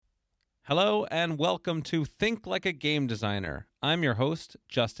Hello and welcome to Think Like a Game Designer. I'm your host,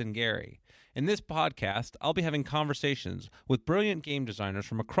 Justin Gary. In this podcast, I'll be having conversations with brilliant game designers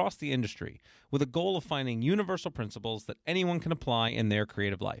from across the industry with a goal of finding universal principles that anyone can apply in their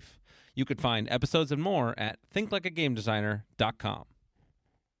creative life. You could find episodes and more at thinklikeagamedesigner.com.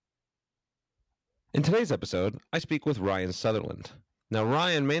 In today's episode, I speak with Ryan Sutherland. Now,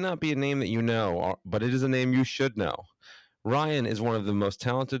 Ryan may not be a name that you know, but it is a name you should know. Ryan is one of the most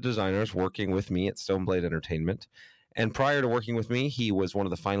talented designers working with me at Stoneblade Entertainment. And prior to working with me, he was one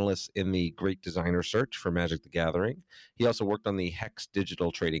of the finalists in the Great Designer Search for Magic the Gathering. He also worked on the Hex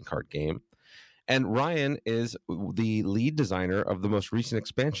digital trading card game. And Ryan is the lead designer of the most recent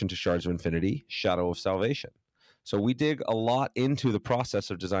expansion to Shards of Infinity, Shadow of Salvation. So we dig a lot into the process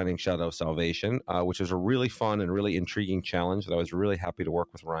of designing Shadow of Salvation, which is a really fun and really intriguing challenge that I was really happy to work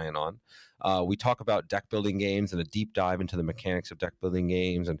with Ryan on. We talk about deck building games and a deep dive into the mechanics of deck building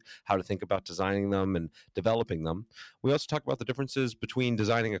games and how to think about designing them and developing them. We also talk about the differences between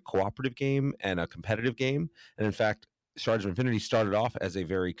designing a cooperative game and a competitive game. And in fact, Shards of Infinity started off as a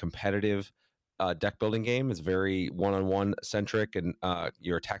very competitive deck building game. Is very one-on-one centric, and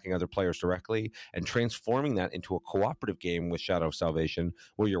you're attacking other players directly, and transforming that into a cooperative game with Shadow of Salvation,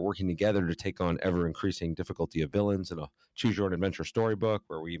 where you're working together to take on ever-increasing difficulty of villains in a choose-your-own-adventure storybook,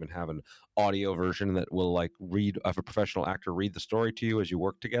 where we even have an audio version that will have a professional actor read the story to you as you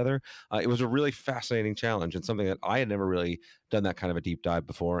work together. It was a really fascinating challenge and something that I had never really done that kind of a deep dive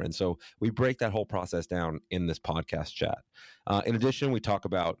before, and so we break that whole process down in this podcast chat. In addition, we talk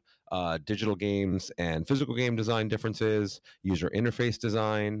about digital games and physical game design differences, user interface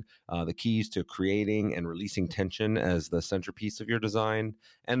design, the keys to creating and releasing tension as the centerpiece of your design,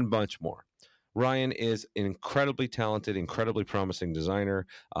 and much more. Ryan is an incredibly talented, incredibly promising designer.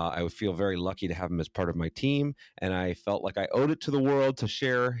 I would feel very lucky to have him as part of my team, and I felt like I owed it to the world to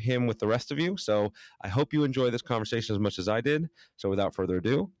share him with the rest of you. So I hope you enjoy this conversation as much as I did. So without further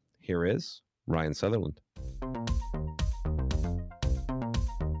ado, here is Ryan Sutherland.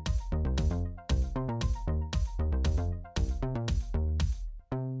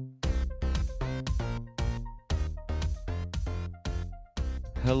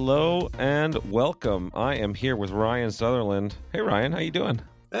 Hello and welcome. I am here with Ryan Sutherland. Hey Ryan, how you doing?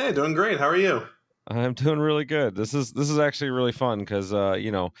 Hey, doing great. How are you? I'm doing really good. This is actually really fun because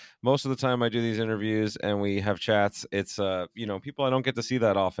most of the time I do these interviews and we have chats. It's people I don't get to see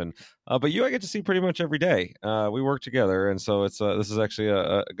that often, but you I get to see pretty much every day. We work together, and so this is actually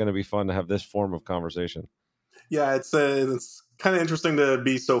going to be fun to have this form of conversation. Yeah, it's kind of interesting to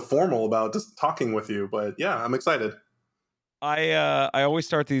be so formal about just talking with you, but yeah, I'm excited. I always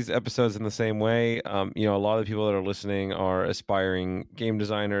start these episodes in the same way. A lot of the people that are listening are aspiring game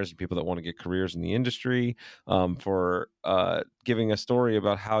designers, people that want to get careers in the industry. For giving a story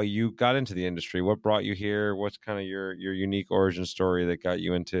about how you got into the industry, what brought you here, what's kind of your unique origin story that got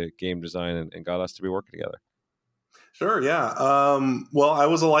you into game design and got us to be working together. Sure, yeah. Well, I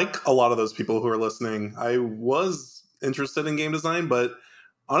was like a lot of those people who are listening. I was interested in game design, but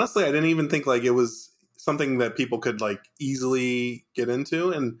honestly, I didn't even think like it was something that people could like easily get into.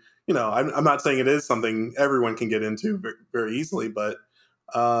 And I'm not saying it is something everyone can get into very, very easily, but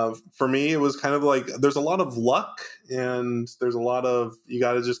for me, it was kind of like there's a lot of luck, and there's a lot of you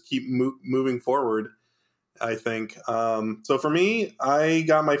got to just keep moving forward, I think. So for me, I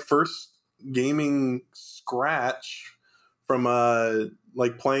got my first gaming scratch from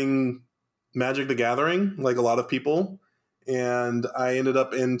like playing Magic the Gathering, like a lot of people. And I ended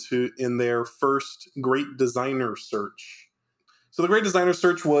up in their first Great Designer Search. So the Great Designer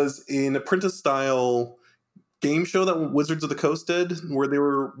Search was an apprentice-style game show that Wizards of the Coast did, where they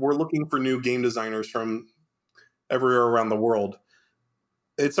were looking for new game designers from everywhere around the world.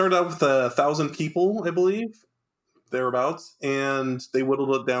 It started out with 1,000 people, I believe, thereabouts, and they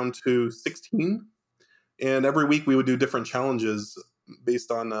whittled it down to 16. And every week we would do different challenges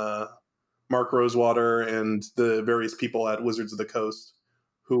based on Mark Rosewater and the various people at Wizards of the Coast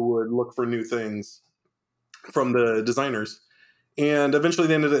who would look for new things from the designers. And eventually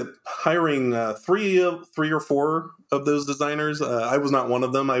they ended up hiring three or four of those designers. I was not one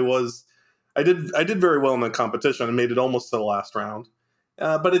of them. I did very well in the competition and made it almost to the last round.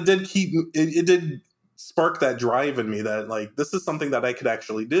 But it did spark that drive in me that like this is something that I could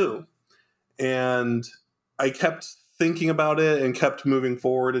actually do. And I kept thinking about it and kept moving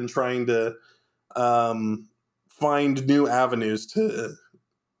forward and trying to find new avenues to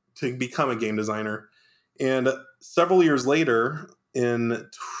become a game designer. And several years later, in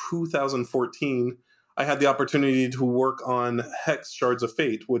 2014, I had the opportunity to work on Hex Shards of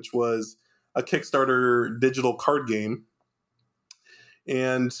Fate, which was a Kickstarter digital card game.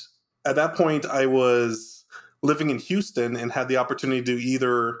 And at that point, I was living in Houston and had the opportunity to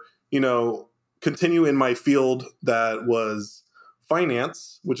either, you know, continue in my field that was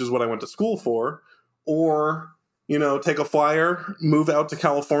finance, which is what I went to school for, or, you know, take a flyer, move out to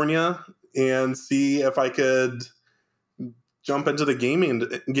California and see if I could jump into the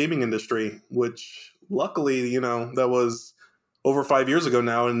gaming industry, which luckily, you know, that was over 5 years ago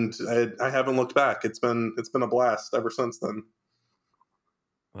now, and I haven't looked back. It's been a blast ever since then.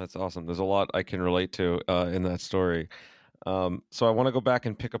 That's awesome. There's a lot I can relate to in that story. So I want to go back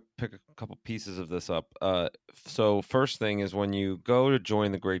and pick a couple pieces of this up. So first thing is when you go to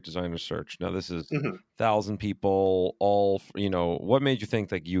join the Great Designer Search. Now this is Mhm. 1,000 people. What made you think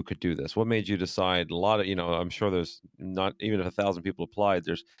that you could do this? What made you decide? A lot of I'm sure there's not even if 1,000 people applied.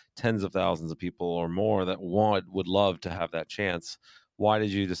 There's tens of thousands of people or more that would love to have that chance. Why did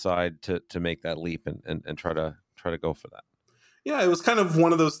you decide to make that leap and try to go for that? Yeah, it was kind of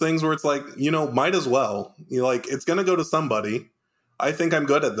one of those things where it's like, might as well. Like, it's going to go to somebody. I think I'm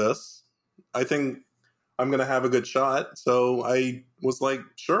good at this. I think I'm going to have a good shot. So I was like,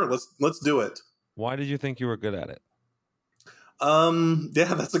 sure, let's do it. Why did you think you were good at it?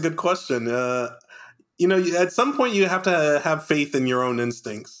 Yeah, that's a good question. At some point you have to have faith in your own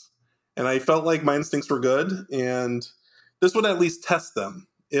instincts. And I felt like my instincts were good, and this would at least test them.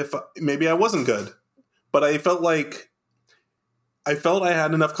 If maybe I wasn't good, but I felt I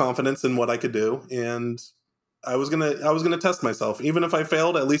had enough confidence in what I could do, and I was gonna test myself. Even if I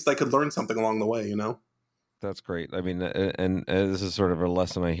failed, at least I could learn something along the way. That's great. I mean, and this is sort of a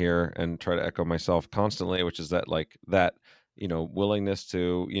lesson I hear and try to echo myself constantly, which is that willingness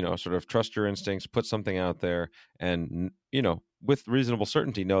to, sort of trust your instincts, put something out there and, with reasonable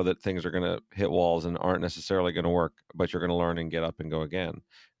certainty know that things are going to hit walls and aren't necessarily going to work, but you're going to learn and get up and go again.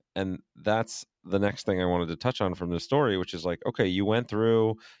 And that's the next thing I wanted to touch on from this story, which is like, okay, you went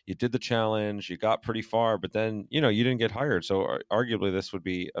through, you did the challenge, you got pretty far, but then, you didn't get hired. So arguably this would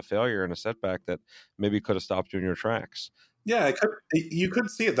be a failure and a setback that maybe could have stopped you in your tracks. Yeah, you could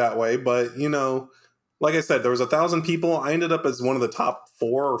see it that way, but like I said, there was 1,000 people. I ended up as one of the top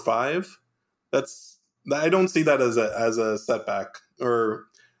 4 or 5. That's I don't see that as a setback or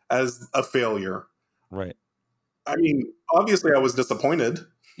as a failure. Right. I mean, obviously, I was disappointed.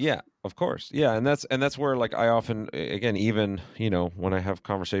 Yeah, of course. Yeah, and that's where like I often again even, when I have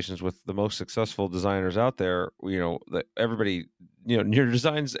conversations with the most successful designers out there, that everybody, your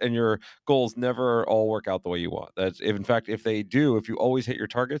designs and your goals never all work out the way you want. That's if in fact if they do, if you always hit your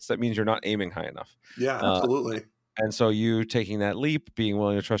targets, that means you're not aiming high enough. Yeah, Uh absolutely. and so you taking that leap, being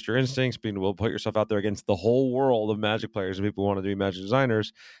willing to trust your instincts, being able to put yourself out there against the whole world of Magic players and people who wanted to be Magic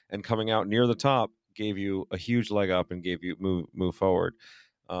designers, and coming out near the top gave you a huge leg up and gave you move forward.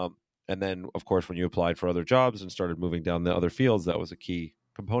 Um, and then, of course, when you applied for other jobs and started moving down the other fields, that was a key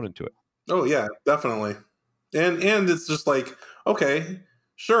component to it. Oh yeah, definitely. And it's just like, okay,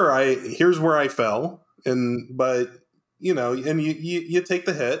 sure, I here's where I fell, but and you take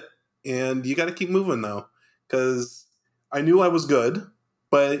the hit, and you got to keep moving though, because I knew I was good,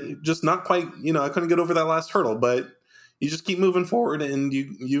 but just not quite. I couldn't get over that last hurdle, but you just keep moving forward, and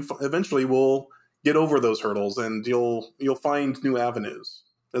you eventually will get over those hurdles, and you'll find new avenues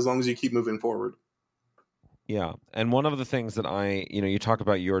as long as you keep moving forward. Yeah, and one of the things that you talk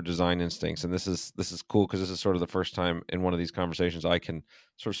about your design instincts, and this is cool because this is sort of the first time in one of these conversations I can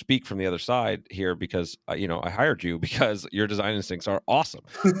sort of speak from the other side here because I hired you because your design instincts are awesome.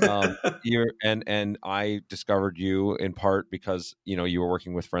 You're and I discovered you in part because you were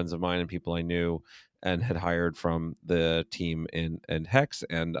working with friends of mine and people I knew and had hired from the team in Hex,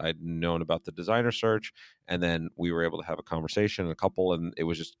 and I'd known about the designer search, and then we were able to have a conversation, a couple, and it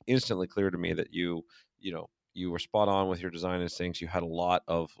was just instantly clear to me that you were spot on with your design instincts. You had a lot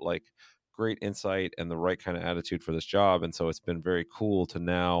of like great insight and the right kind of attitude for this job. And so it's been very cool to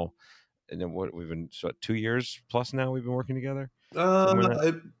now, and then what we've been 2 years plus now we've been working together. Somewhere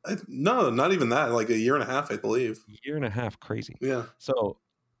in that No, not even that. Like a year and a half, I believe. year and a half, crazy. Yeah. So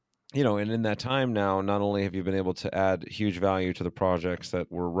and in that time now, not only have you been able to add huge value to the projects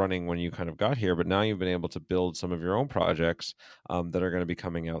that were running when you kind of got here, but now you've been able to build some of your own projects that are going to be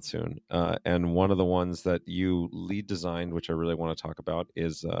coming out soon. And one of the ones that you lead designed, which I really want to talk about,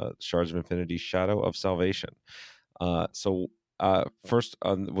 is Shards of Infinity Shadow of Salvation. First,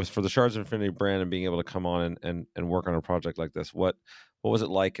 was for the Shards of Infinity brand and being able to come on and work on a project like this, what was it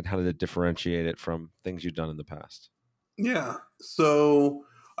like and how did it differentiate it from things you've done in the past? Yeah. So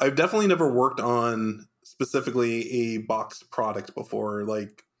I've definitely never worked on specifically a box product before.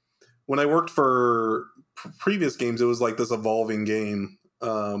 Like when I worked for previous games, it was like this evolving game.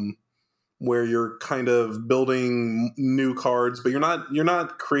 where you're kind of building new cards, but you're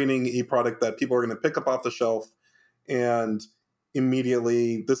not creating a product that people are going to pick up off the shelf and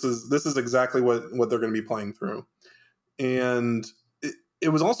immediately this is exactly what they're going to be playing through. And it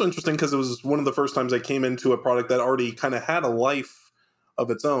was also interesting because it was one of the first times I came into a product that already kind of had a life of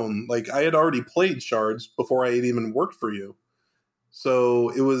its own. Like, I had already played Shards before I had even worked for you. So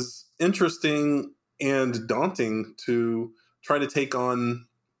it was interesting and daunting to try to take on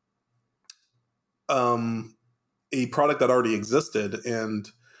a product that already existed. And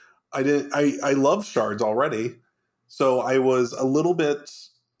I love Shards already. So I was a little bit,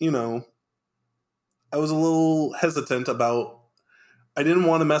 I was a little hesitant about. I didn't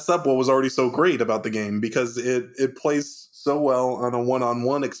want to mess up what was already so great about the game, because it plays so well on a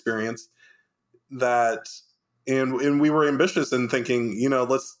one-on-one experience that, and we were ambitious in thinking,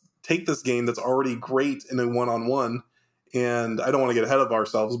 let's take this game that's already great in a one-on-one, and I don't want to get ahead of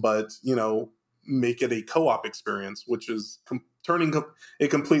ourselves, but make it a co-op experience, which is turning it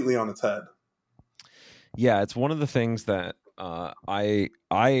completely on its head. Yeah, it's one of the things that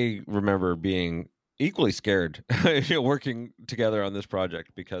I remember being equally scared working together on this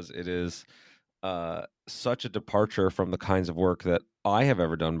project, because it is such a departure from the kinds of work that I have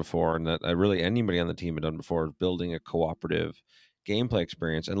ever done before, and that really anybody on the team had done before, building a cooperative gameplay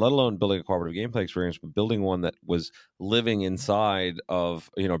experience, and let alone building a cooperative gameplay experience, but building one that was living inside of,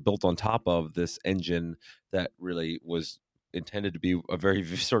 built on top of this engine that really was intended to be a very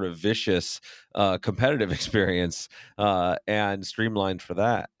sort of vicious competitive experience, and streamlined for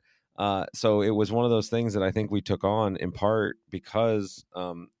that. So it was one of those things that I think we took on in part because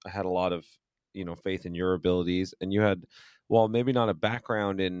I had a lot of faith in your abilities, and you had, well, maybe not a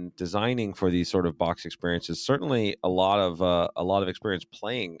background in designing for these sort of box experiences, certainly a lot of experience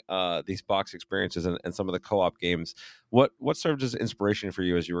playing these box experiences and some of the co-op games. What served as inspiration for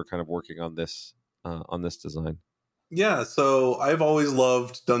you as you were kind of working on this design? Yeah, so I've always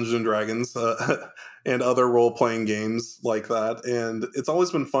loved Dungeons and Dragons and other role playing games like that, and it's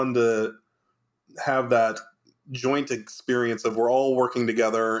always been fun to have that joint experience of we're all working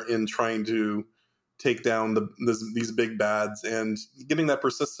together in trying to take down these big bads, and getting that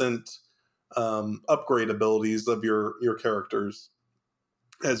persistent upgrade abilities of your characters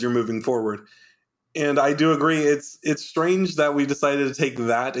as you're moving forward. And I do agree, it's strange that we decided to take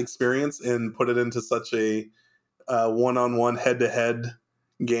that experience and put it into such a one-on-one head-to-head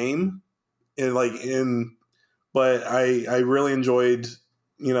game, and but I really enjoyed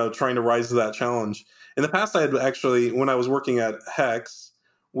trying to rise to that challenge. In the past, I had actually, when I was working at Hex,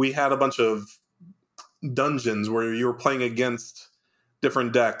 we had a bunch of dungeons where you were playing against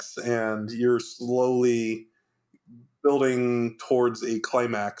different decks, and you're slowly building towards a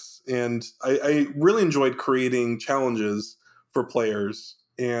climax. And I really enjoyed creating challenges for players,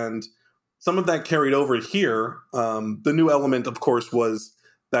 and some of that carried over here. The new element, of course, was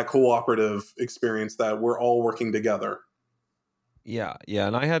that cooperative experience that we're all working together. Yeah,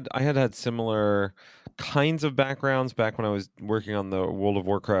 and I had similar kinds of backgrounds back when I was working on the World of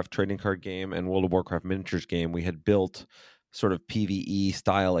Warcraft trading card game and World of Warcraft miniatures game. We had built sort of PvE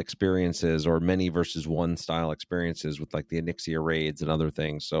style experiences, or many versus one style experiences, with like the Onyxia raids and other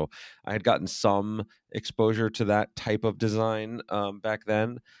things. So I had gotten some exposure to that type of design back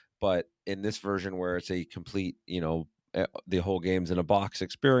then, but in this version where it's a complete, the whole game's in a box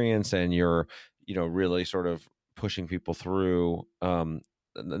experience, and you're, really sort of pushing people through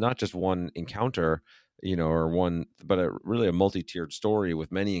not just one encounter, or one, but really a multi-tiered story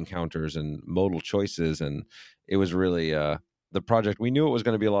with many encounters and modal choices. And it was really the project. We knew it was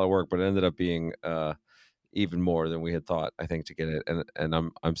going to be a lot of work, but it ended up being even more than we had thought, I think, to get it. And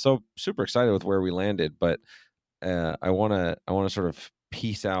I'm so super excited with where we landed. But I want to sort of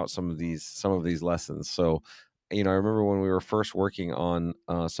piece out some of these lessons. So, I remember when we were first working on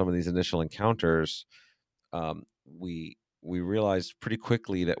some of these initial encounters, we realized pretty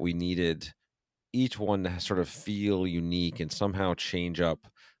quickly that we needed each one to sort of feel unique and somehow change up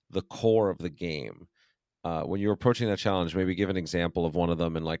the core of the game. When you're approaching that challenge, maybe give an example of one of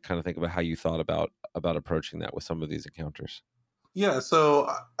them, and like kind of think about how you thought about approaching that with some of these encounters. Yeah, so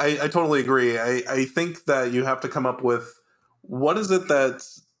I totally agree. I think that you have to come up with, what is it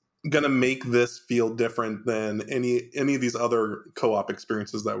that's going to make this feel different than any of these other co-op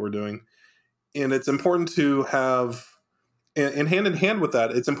experiences that we're doing. And it's important to have, and hand in hand with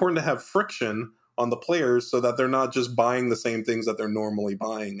that, it's important to have friction on the players so that they're not just buying the same things that they're normally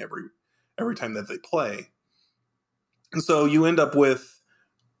buying every time that they play. And so you end up with,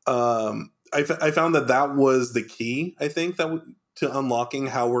 I found that was the key, I think, to unlocking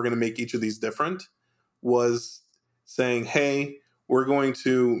how we're going to make each of these different, was saying, hey, we're going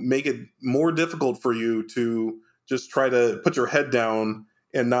to make it more difficult for you to just try to put your head down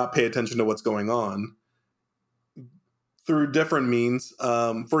and not pay attention to what's going on through different means.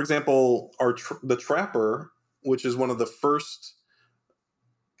 For example, the Trapper, which is one of the first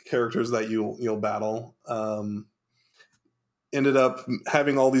characters that you'll battle, ended up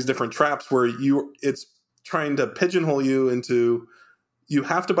having all these different traps where it's trying to pigeonhole you into, you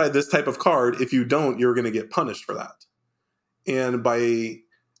have to buy this type of card. If you don't, you're going to get punished for that. And by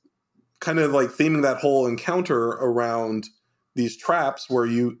kind of like theming that whole encounter around these traps where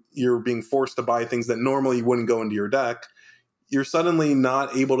you're being forced to buy things that normally wouldn't go into your deck, you're suddenly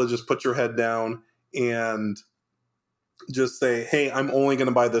not able to just put your head down and just say, hey, I'm only going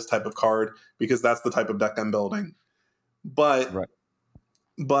to buy this type of card because that's the type of deck I'm building. But Right.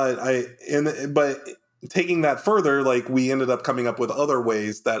 but taking that further, like we ended up coming up with other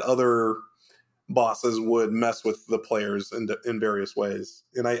ways that other bosses would mess with the players in various ways.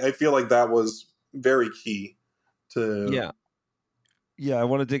 And I feel like that was very key to. Yeah, I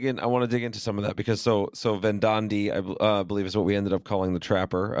want to dig in. I want to dig into some of that because so Vendandi, I believe, is what we ended up calling the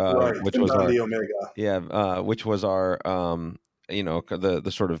Trapper, Right, which was Vendandi our Omega. which was our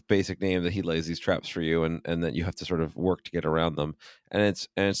the sort of basic name that he lays these traps for you, and that you have to sort of work to get around them. And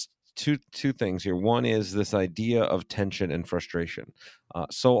it's two things here. One is this idea of tension and frustration.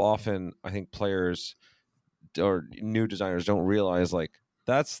 So often, I think players or new designers don't realize like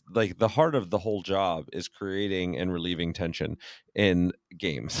that's like the heart of the whole job is creating and relieving tension in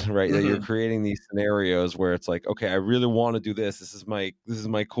games, right? That you're creating these scenarios where it's like, okay, I really want to do this. This is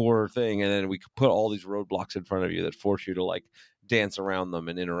my core thing, and then we put all these roadblocks in front of you that force you to like dance around them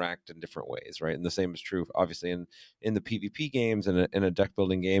and interact in different ways, right? And the same is true, obviously, in the PvP games and in a deck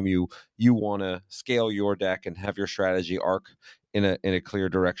building game. You want to scale your deck and have your strategy arc in a clear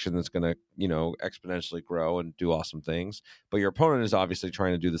direction that's going to exponentially grow and do awesome things, but your opponent is obviously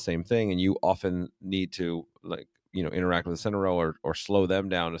trying to do the same thing, and you often need to interact with the center row or slow them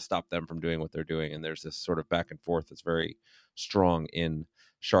down to stop them from doing what they're doing. And there's this sort of back and forth that's very strong in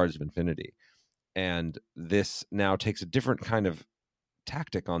Shards of Infinity, and this now takes a different kind of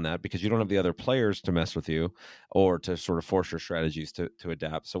tactic on that because you don't have the other players to mess with you or to sort of force your strategies to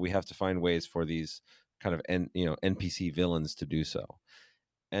adapt. So we have to find ways for these kind of NPC villains to do so.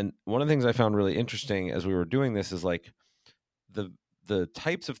 And one of the things I found really interesting as we were doing this is like the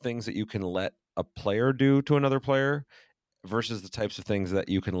types of things that you can let a player do to another player versus the types of things that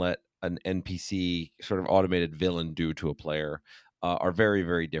you can let an NPC sort of automated villain do to a player are very,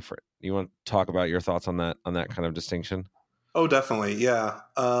 very different. You want to talk about your thoughts on that kind of distinction? Oh, definitely. Yeah.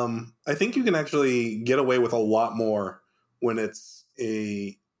 I think you can actually get away with a lot more when it's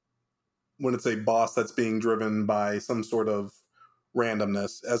a boss that's being driven by some sort of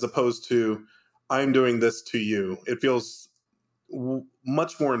randomness, as opposed to I'm doing this to you. It feels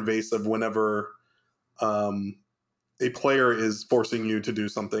much more invasive whenever a player is forcing you to do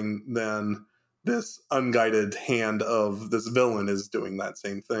something than this unguided hand of this villain is doing that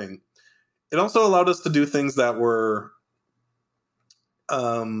same thing. It also allowed us to do things that were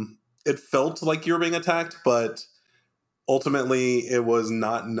it felt like you were being attacked, but ultimately it was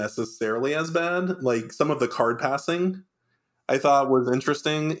not necessarily as bad. Like some of the card passing I thought was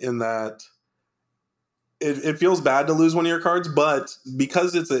interesting in that it feels bad to lose one of your cards, but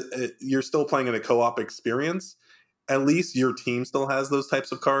because you're still playing in a co-op experience, at least your team still has those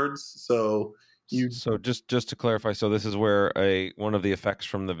types of cards. So just to clarify, so this is where one of the effects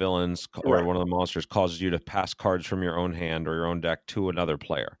from the villains or right. one of the monsters causes you to pass cards from your own hand or your own deck to another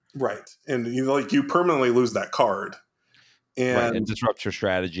player. Right. And you permanently lose that card. And And disrupts your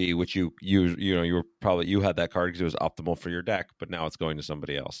strategy, which you had that card because it was optimal for your deck, but now it's going to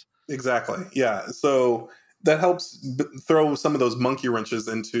somebody else. exactly. Yeah. So that helps throw some of those monkey wrenches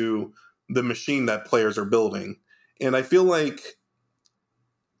into the machine that players are building. And I feel like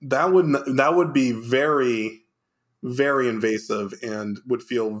that would be very, very invasive and would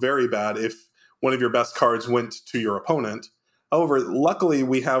feel very bad if one of your best cards went to your opponent. However, luckily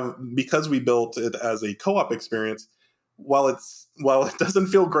because we built it as a co-op experience, while it doesn't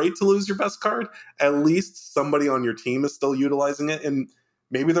feel great to lose your best card, at least somebody on your team is still utilizing it, and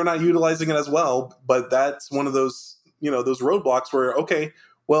maybe they're not utilizing it as well, but that's one of those those roadblocks where, okay,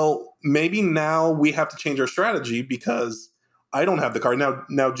 well, maybe now we have to change our strategy because I don't have the card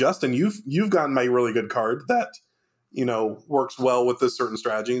now. Justin, you've gotten my really good card that works well with this certain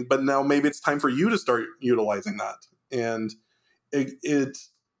strategy, but now maybe it's time for you to start utilizing that. And it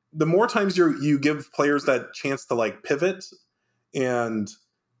the more times you give players that chance to like pivot and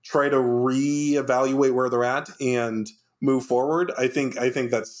try to reevaluate where they're at and move forward, I think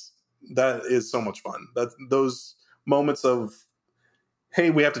that is so much fun. That those moments of hey,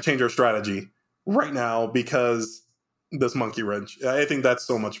 we have to change our strategy right now because this monkey wrench. I think that's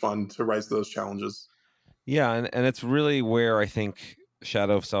so much fun to rise to those challenges. Yeah, and it's really where I think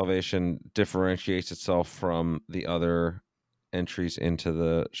Shadow of Salvation differentiates itself from the other entries into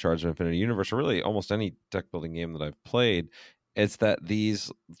the Shards of Infinity universe, or really almost any deck building game that I've played. It's that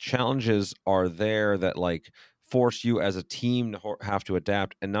these challenges are there that like force you as a team to have to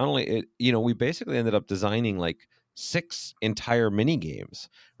adapt. And not only it, we basically ended up designing like 6 entire mini games,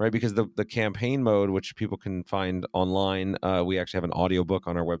 right? Because the campaign mode, which people can find online, we actually have an audiobook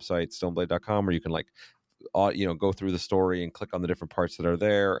on our website, stoneblade.com, where you can like go through the story and click on the different parts that are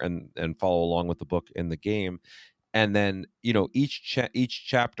there and follow along with the book in the game. And then each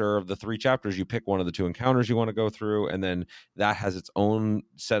chapter of the 3 chapters, you pick one of the 2 encounters you want to go through, and then that has its own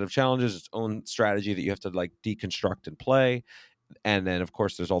set of challenges, its own strategy that you have to like deconstruct and play. And then of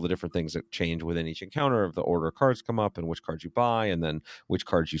course there's all the different things that change within each encounter of the order of cards come up and which cards you buy, and then which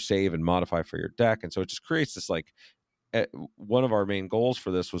cards you save and modify for your deck. And so it just creates this like one of our main goals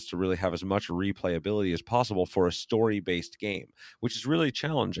for this was to really have as much replayability as possible for a story-based game, which is really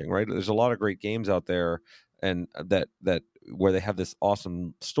challenging, right? There's a lot of great games out there, and that where they have this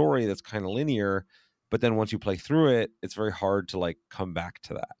awesome story that's kind of linear, but then once you play through it, it's very hard to like come back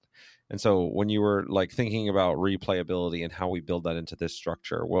to that. And so when you were like thinking about replayability and how we build that into this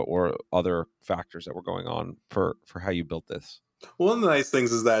structure, what were other factors that were going on for how you built this? One of the nice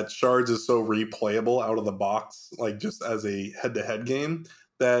things is that Shards is so replayable out of the box, like just as a head-to-head game,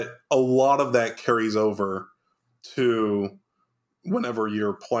 that a lot of that carries over to whenever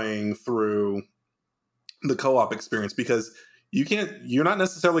you're playing through the co-op experience, because you're not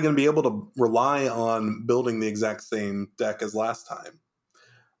necessarily going to be able to rely on building the exact same deck as last time.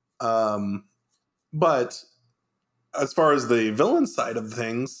 But as far as the villain side of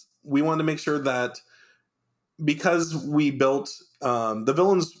things, we wanted to make sure that because we built the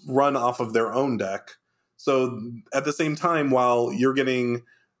villains run off of their own deck. So at the same time, while you're getting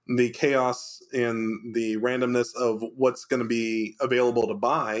the chaos and the randomness of what's going to be available to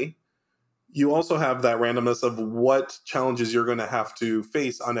buy, you also have that randomness of what challenges you're going to have to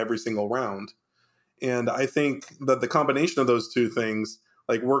face on every single round. And I think that the combination of those two things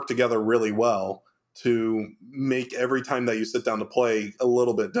like work together really well to make every time that you sit down to play a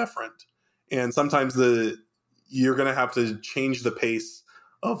little bit different. And sometimes you're going to have to change the pace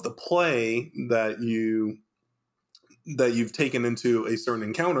of the play that you've taken into a certain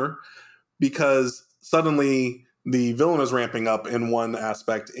encounter, because suddenly the villain is ramping up in one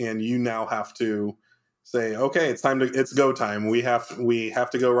aspect and you now have to say, okay, it's go time. We have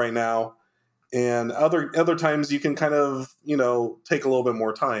to go right now. And other times you can kind of, take a little bit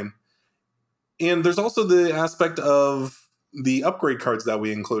more time. And there's also the aspect of the upgrade cards that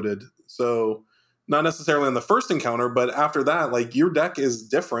we included. So not necessarily on the first encounter, but after that, like your deck is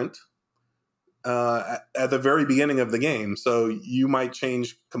different at the very beginning of the game. So you might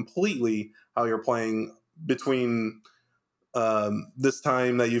change completely how you're playing between this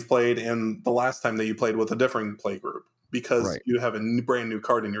time that you've played and the last time that you played with a different play group, because you have a brand new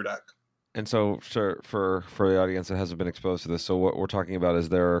card in your deck. And so, for the audience that hasn't been exposed to this, so what we're talking about is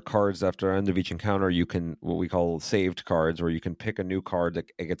there are cards after the end of each encounter. You can, what we call saved cards, where you can pick a new card that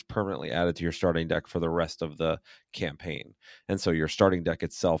it gets permanently added to your starting deck for the rest of the campaign. And so your starting deck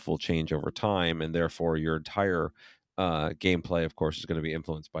itself will change over time, and therefore your entire gameplay, of course, is going to be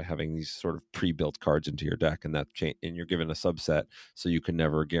influenced by having these sort of pre-built cards into your deck, and and you're given a subset, so you can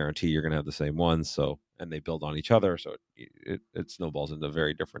never guarantee you're going to have the same ones. So, and they build on each other, so it snowballs into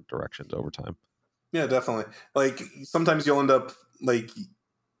very different directions over time. Yeah, definitely. Like sometimes you'll end up like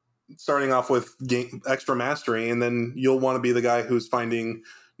starting off with extra mastery, and then you'll want to be the guy who's finding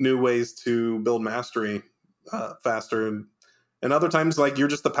new ways to build mastery faster. And other times, like you're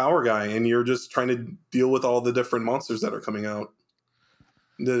just the power guy, and you're just trying to deal with all the different monsters that are coming out,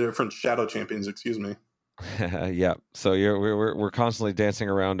 the different shadow champions. Excuse me. Yeah, so we're constantly dancing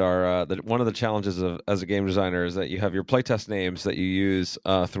around our one of the challenges as a game designer is that you have your playtest names that you use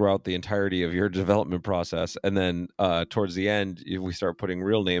throughout the entirety of your development process, and then towards the end we start putting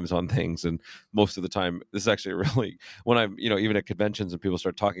real names on things. And most of the time, this is actually really when I'm even at conventions and people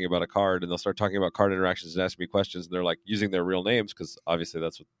start talking about a card, and they'll start talking about card interactions and ask me questions, and they're like using their real names because obviously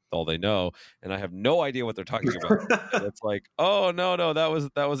that's all they know, and I have no idea what they're talking about. And it's like, oh no, that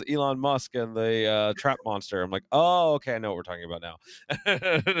was Elon Musk and the trap monster. I'm like, oh, okay, I know what we're talking about now.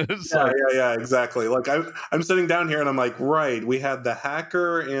 Yeah, exactly. Like I'm sitting down here and I'm like, right, we had the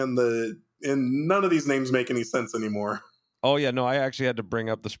hacker and none of these names make any sense anymore. Oh yeah, no, I actually had to bring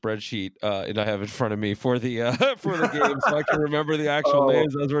up the spreadsheet, and I have in front of me for the for the game, so I can remember the actual Oh,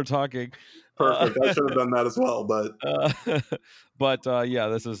 names as we're talking. Uh, perfect. I should have done that as well, but uh, but yeah,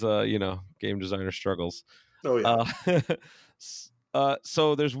 this is game designer struggles. oh yeah. Uh,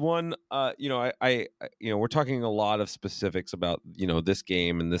 so there's one, we're talking a lot of specifics about, this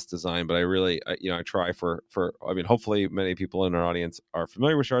game and this design, but I really, I try I mean, hopefully many people in our audience are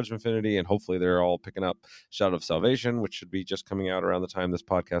familiar with Shards of Infinity, and hopefully they're all picking up Shadow of Salvation, which should be just coming out around the time this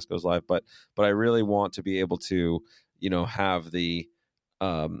podcast goes live. But I really want to be able to, have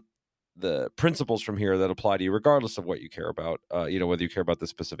um, the principles from here that apply to you, regardless of what you care about, whether you care about this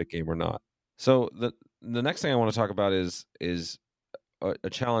specific game or not. So the next thing I want to talk about is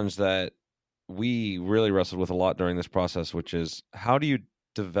a challenge that we really wrestled with a lot during this process, which is how do you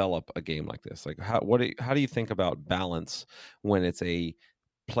develop a game like this? Like how do you think about balance when it's a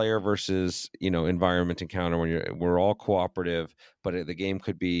player versus environment encounter, when we're all cooperative, but the game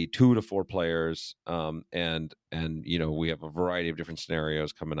could be 2 to 4 players, and we have a variety of different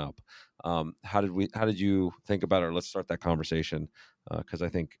scenarios coming up. How did you think about it? Or let's start that conversation, because I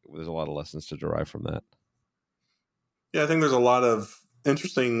think there's a lot of lessons to derive from that. Yeah, I think there's a lot of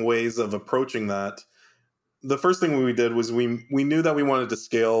interesting ways of approaching that. The first thing we did was we knew that we wanted to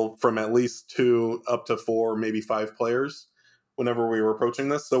scale from at least 2 up to 4, maybe 5 players whenever we were approaching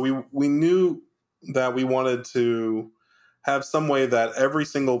this. So we knew that we wanted to have some way that every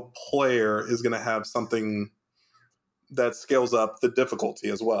single player is going to have something that scales up the difficulty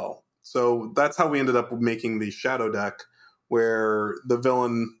as well. So that's how we ended up making the shadow deck, where the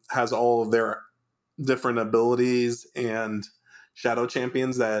villain has all of their different abilities and shadow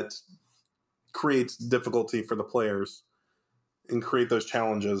champions that creates difficulty for the players and create those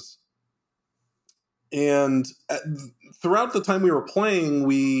challenges. And throughout the time we were playing,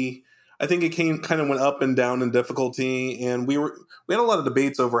 I think it kind of went up and down in difficulty, and we had a lot of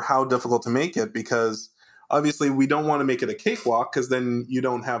debates over how difficult to make it, because obviously we don't want to make it a cakewalk, because then you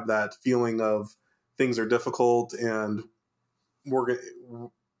don't have that feeling of things are difficult, and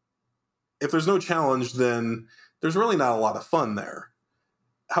if there's no challenge, then there's really not a lot of fun there.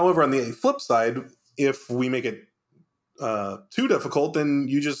 However, on the flip side, if we make it too difficult, then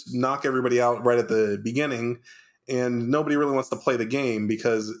you just knock everybody out right at the beginning, and nobody really wants to play the game,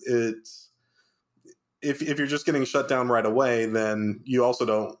 because if you're just getting shut down right away, then you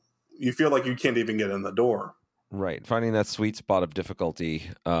feel like you can't even get in the door. Right, finding that sweet spot of difficulty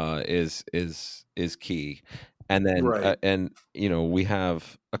is key, and then Right. we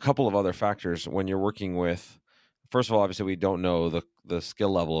have a couple of other factors when you're working with. First of all, obviously, we don't know the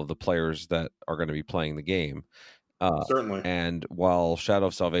skill level of the players that are going to be playing the game. Certainly. And while Shadow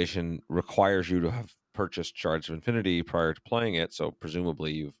of Salvation requires you to have purchased Shards of Infinity prior to playing it, so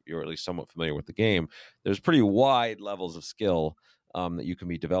presumably you're at least somewhat familiar with the game, there's pretty wide levels of skill that you can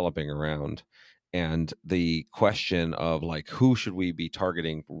be developing around. And the question of like, who should we be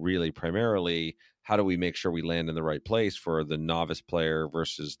targeting really primarily? How do we make sure we land in the right place for the novice player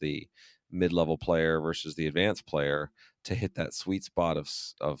versus the mid-level player versus the advanced player to hit that sweet spot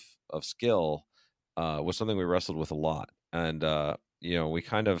of skill? Was something we wrestled with a lot, and we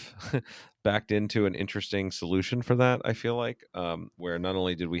kind of backed into an interesting solution for that. I feel like, where not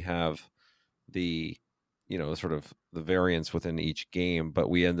only did we have the sort of the variance within each game, but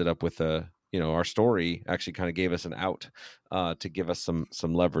we ended up with our story actually kind of gave us an out, to give us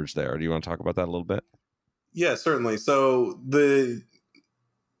some leverage there. Do you want to talk about that a little bit? Yeah, certainly. So the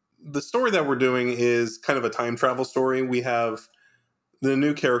story that we're doing is kind of a time travel story. We have the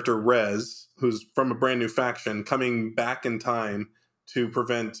new character Rez, who's from a brand new faction, coming back in time to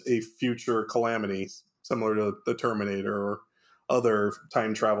prevent a future calamity similar to the Terminator or other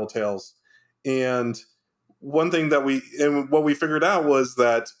time travel tales. And one thing that what we figured out was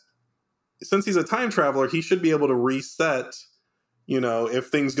that since he's a time traveler, he should be able to reset, if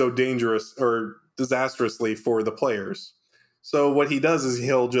things go dangerous or disastrously for the players. So what he does is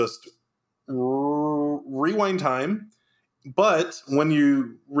he'll just rewind time, but when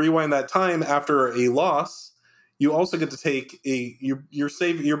you rewind that time after a loss, you also get to take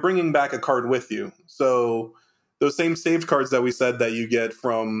you're bringing back a card with you. So those same saved cards that we said that you get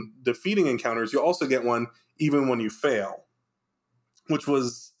from defeating encounters, you also get one even when you fail, which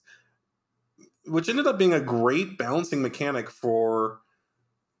ended up being a great balancing mechanic for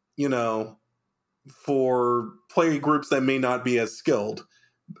you know for player groups that may not be as skilled.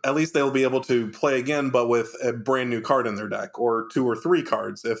 At least they'll be able to play again, but with a brand new card in their deck, or 2 or 3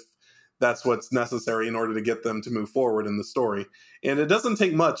 cards if that's what's necessary in order to get them to move forward in the story. And it doesn't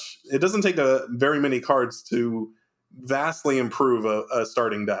take much. It doesn't take very many cards to vastly improve a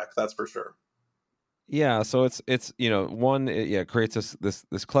starting deck. That's for sure. Yeah, so it's one, it creates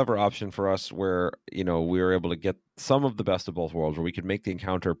this clever option for us where we were able to get some of the best of both worlds, where we could make the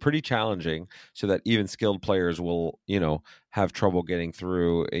encounter pretty challenging, so that even skilled players will have trouble getting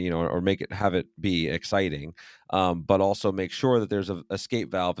through, or have it be exciting, but also make sure that there's a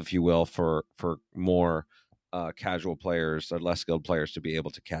escape valve, if you will, for more casual players or less skilled players to be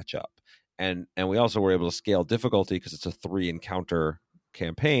able to catch up. And we also were able to scale difficulty because it's a 3 encounter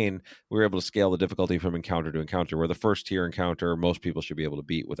campaign. We were able to scale the difficulty from encounter to encounter, where the first tier encounter most people should be able to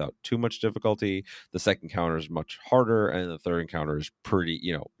beat without too much difficulty. The second encounter is much harder, and the third encounter is pretty,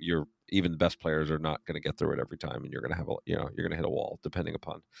 you're even the best players are not going to get through it every time, and you're going to have you're going to hit a wall depending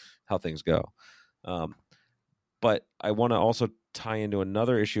upon how things go. But I want to also tie into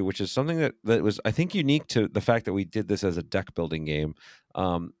another issue, which is something that was, I think, unique to the fact that we did this as a deck building game,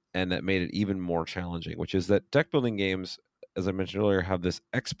 and that made it even more challenging, which is that deck building games, as I mentioned earlier, have this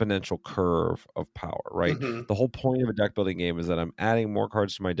exponential curve of power, right? Hmm. The whole point of a deck building game is that I'm adding more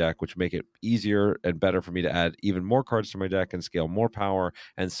cards to my deck, which make it easier and better for me to add even more cards to my deck and scale more power,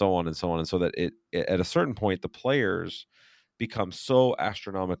 and so on and so on. And so that it at a certain point, the players become so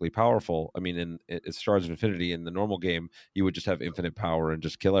astronomically powerful. I mean, it's Shards of Infinity. In the normal game, you would just have infinite power and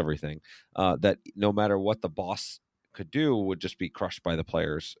just kill everything. That no matter what the boss could do would just be crushed by the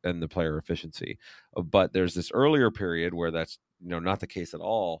players and the player efficiency. But there's this earlier period where that's not the case at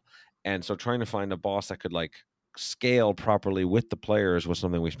all. And so trying to find a boss that could scale properly with the players was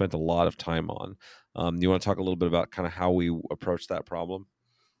something we spent a lot of time on. You want to talk a little bit about kind of how we approached that problem?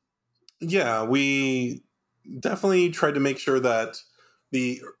 Yeah, we definitely tried to make sure that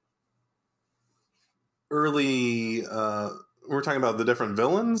the early we're talking about the different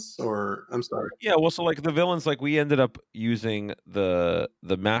villains, or I'm sorry. Yeah, well, so the villains, we ended up using the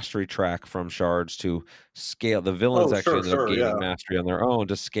mastery track from Shards to scale. The villains Oh, actually sure, ended up sure, gaining yeah. mastery on their own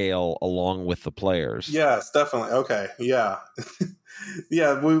to scale along with the players. Yes, definitely. Okay, yeah.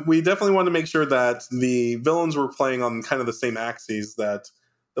 Yeah, we definitely wanted to make sure that the villains were playing on kind of the same axes that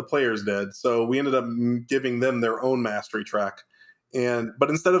the players did. So we ended up giving them their own mastery track. But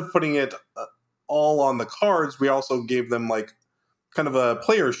instead of putting it all on the cards, we also gave them like kind of a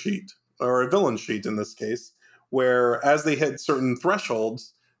player sheet, or a villain sheet in this case, where as they hit certain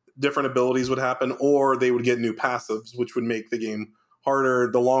thresholds, different abilities would happen, or they would get new passives, which would make the game harder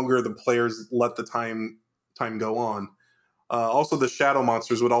the longer the players let the time go on. Also, the shadow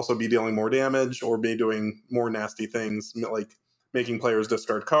monsters would also be dealing more damage or be doing more nasty things, like making players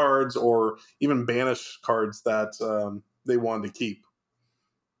discard cards or even banish cards that they wanted to keep.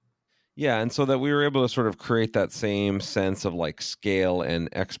 Yeah, and so that we were able to sort of create that same sense of scale and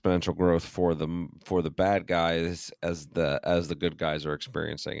exponential growth for the bad guys as the good guys are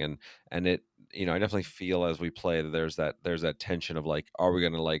experiencing. And it I definitely feel as we play that there's that tension of are we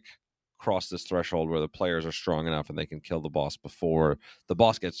going to cross this threshold where the players are strong enough and they can kill the boss before the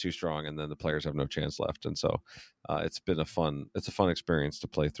boss gets too strong, and then the players have no chance left. And so it's a fun experience to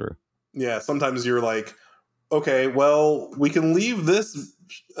play through. Yeah, sometimes you're like, okay, well, we can leave this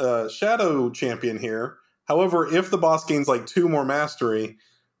shadow champion here. However, if the boss gains like 2 more mastery,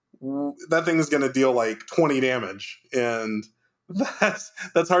 that thing is going to deal like 20 damage, and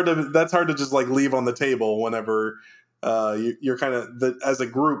that's hard to just like leave on the table whenever you're kind of as a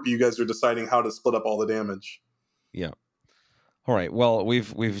group, you guys are deciding how to split up all the damage. Yeah. All right. Well,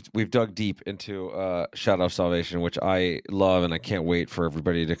 we've dug deep into Shadow of Salvation, which I love, and I can't wait for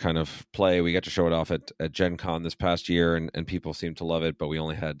everybody to kind of play. We got to show it off at Gen Con this past year, and people seem to love it, but we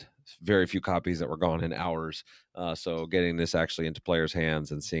only had very few copies that were gone in hours. So getting this actually into players'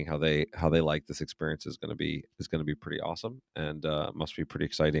 hands and seeing how they like this experience is going to be pretty awesome, and must be pretty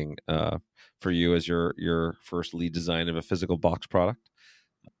exciting for you as your first lead design of a physical box product.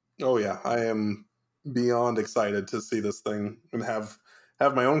 Oh yeah, I am beyond excited to see this thing and have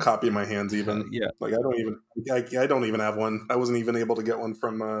my own copy in my hands. Even Yeah. like I don't even have one. I wasn't even able to get one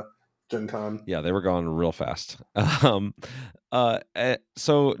from Gen Con. Yeah, they were gone real fast. Um,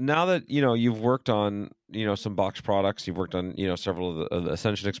 so now that you've worked on some box products, you've worked on several of the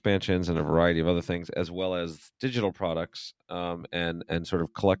Ascension expansions and a variety of other things, as well as digital products, and sort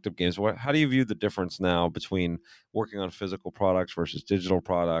of collective games. How do you view the difference now between working on physical products versus digital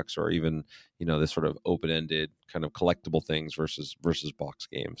products, or even this sort of open ended kind of collectible things versus box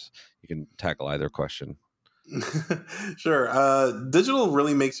games? You can tackle either question. Sure. Digital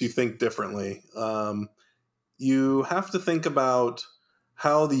really makes you think differently. You have to think about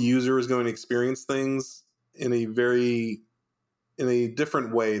how the user is going to experience things in a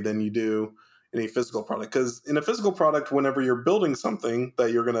different way than you do in a physical product. Because in a physical product, whenever you're building something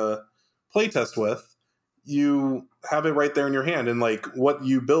that you're going to play test with, you have it right there in your hand, and like what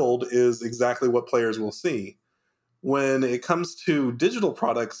you build is exactly what players will see. When it comes to digital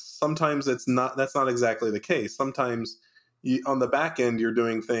products, sometimes that's not exactly the case. Sometimes on the back end you're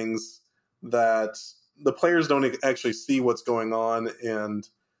doing things that the players don't actually see what's going on, and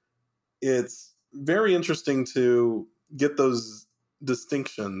it's very interesting to get those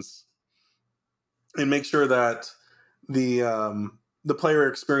distinctions and make sure that the player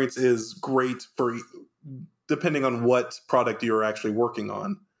experience is great for depending on what product you're actually working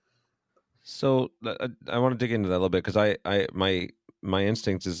on. So I want to dig into that a little bit because my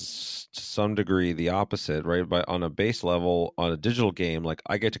instinct is to some degree the opposite, right? But on a base level, on a digital game, like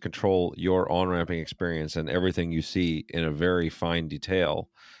I get to control your on ramping experience and everything you see in a very fine detail.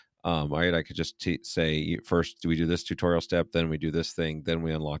 Right, I could just say first, do we do this tutorial step, then we do this thing, then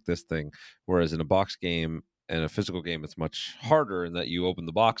we unlock this thing. Whereas in a box game and a physical game, it's much harder in that you open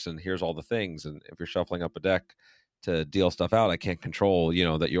the box and here's all the things. And if you're shuffling up a deck to deal stuff out, I can't control,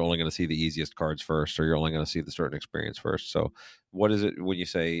 that you're only going to see the easiest cards first, or you're only going to see the certain experience first. So, what is it when you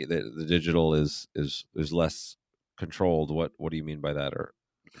say that the digital is less controlled? What do you mean by that? Or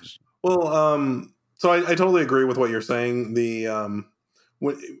just... Well, so I totally agree with what you're saying. The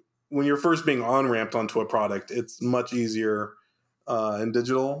when you're first being on ramped onto a product, it's much easier in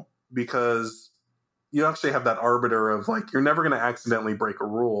digital because you actually have that arbiter of like you're never going to accidentally break a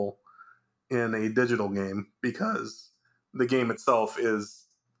rule in a digital game because the game itself is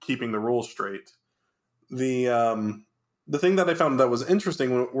keeping the rules straight. The thing that I found that was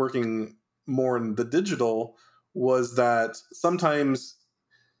interesting when working more in the digital was that sometimes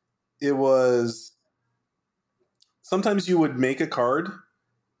you would make a card,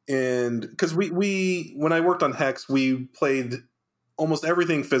 and because we when I worked on Hex, we played almost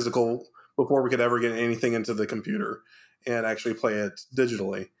everything physical before we could ever get anything into the computer and actually play it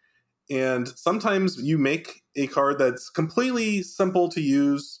digitally. And sometimes you make a card that's completely simple to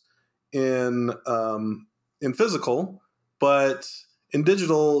use in physical, but in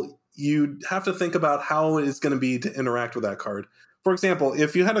digital you have to think about how it's going to be to interact with that card. For example,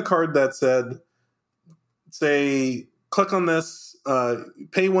 if you had a card that said, say, click on this,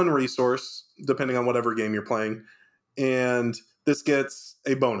 pay one resource, depending on whatever game you're playing, and this gets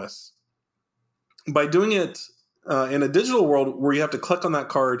a bonus. By doing it in a digital world where you have to click on that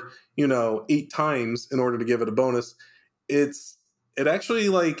card, 8 times in order to give it a bonus, it actually,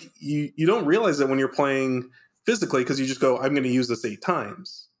 like, you don't realize it when you're playing physically because you just go, I'm going to use this 8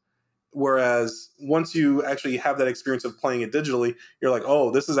 times. Whereas once you actually have that experience of playing it digitally, you're like, oh,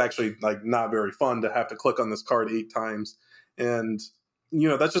 this is actually like not very fun to have to click on this card 8 times. And,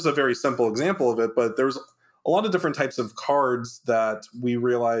 that's just a very simple example of it. But there's a lot of different types of cards that we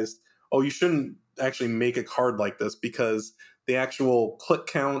realized, oh, you shouldn't actually make a card like this because the actual click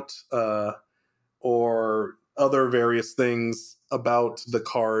count or other various things about the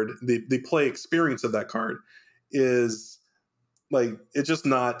card, the play experience of that card is like, it's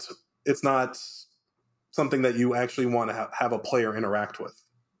not something that you actually want to have a player interact with.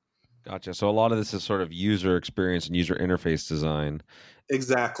 Gotcha. So a lot of this is sort of user experience and user interface design.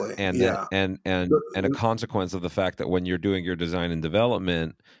 Exactly. And yeah. then, and a consequence of the fact that when you're doing your design and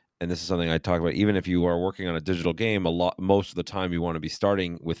development, and this is something I talk about, even if you are working on a digital game, most of the time you want to be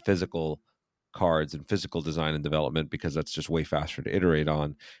starting with physical cards and physical design and development because that's just way faster to iterate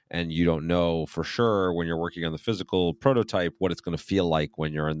on, and you don't know for sure when you're working on the physical prototype what it's going to feel like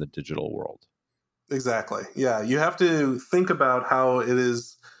when you're in the digital world. Exactly. Yeah, you have to think about how it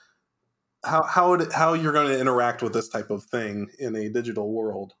is, how you're going to interact with this type of thing in a digital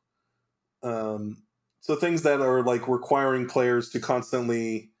world. So things that are like requiring players to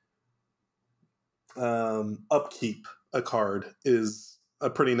constantly upkeep a card is a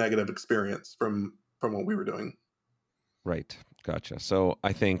pretty negative experience from what we were doing. Right. Gotcha. So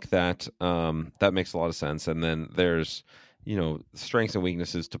I think that that makes a lot of sense. And then there's, strengths and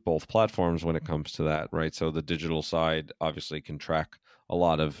weaknesses to both platforms when it comes to that, right? So the digital side obviously can track a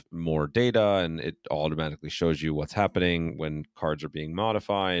lot of more data, and it automatically shows you what's happening when cards are being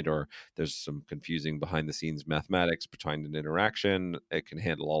modified, or there's some confusing behind the scenes mathematics behind an interaction. It can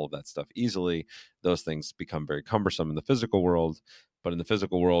handle all of that stuff easily. Those things become very cumbersome in the physical world. But in the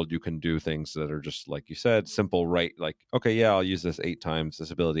physical world, you can do things that are just like you said, simple, right? Like, okay, yeah, I'll use this 8 times,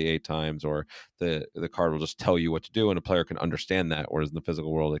 this ability 8 times, or the card will just tell you what to do, and a player can understand that. Whereas in the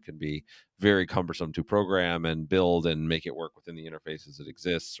physical world, it can be very cumbersome to program and build and make it work within the interfaces it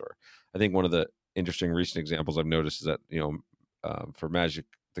exists. Or I think one of the interesting recent examples I've noticed is that for Magic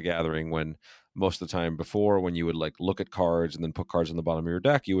the Gathering, when most of the time before, when you would like look at cards and then put cards on the bottom of your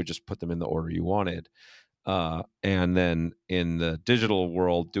deck, you would just put them in the order you wanted. And then in the digital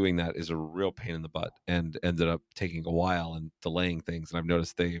world, doing that is a real pain in the butt and ended up taking a while and delaying things. And I've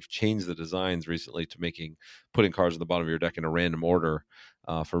noticed they've changed the designs recently to putting cards at the bottom of your deck in a random order.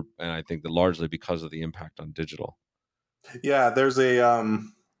 And I think that largely because of the impact on digital. Yeah, there's I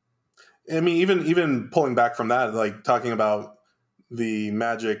mean, even pulling back from that, like talking about the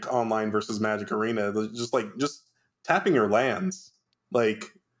Magic Online versus Magic Arena, just tapping your lands. Like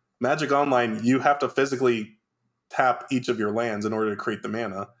Magic Online, you have to physically tap each of your lands in order to create the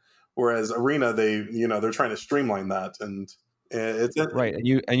mana. Whereas Arena, they're trying to streamline that, and it's Right, and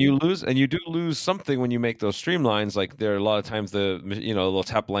you do lose something when you make those streamlines. Like there are a lot of times they'll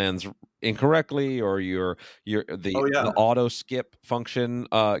tap lands incorrectly, or oh the yeah, auto skip function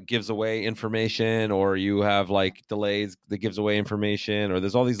gives away information, or you have like delays that gives away information, or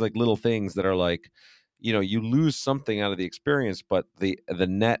there's all these like little things that are like, you lose something out of the experience, but the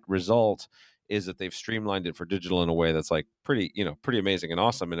net result is that they've streamlined it for digital in a way that's like pretty amazing and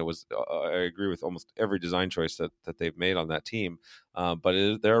awesome. And it was I agree with almost every design choice that they've made on that team.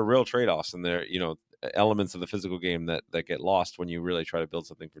 But there are real trade-offs, and there elements of the physical game that get lost when you really try to build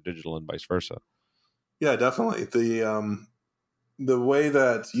something for digital, and vice versa. yeah, definitely. The way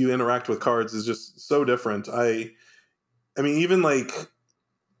that you interact with cards is just so different. I mean, even like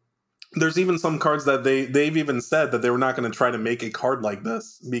there's even some cards that they've even said that they were not going to try to make a card like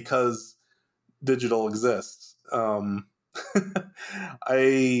this because digital exists.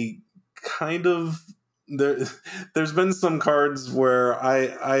 I kind of there. There's been some cards where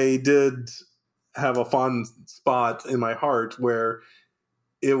I did have a fond spot in my heart where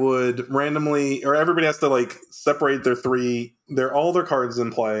it would randomly, or everybody has to like separate all their cards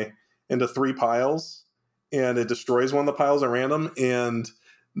in play into three piles, and it destroys one of the piles at random. And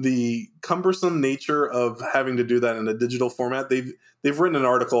the cumbersome nature of having to do that in a digital format, they've written an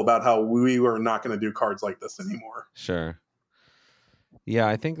article about how we were not going to do cards like this anymore. Sure. Yeah,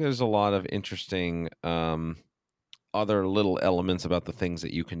 I think there's a lot of interesting other little elements about the things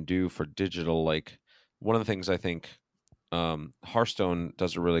that you can do for digital. Like one of the things I think Hearthstone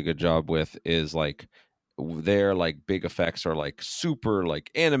does a really good job with is like their like big effects are like super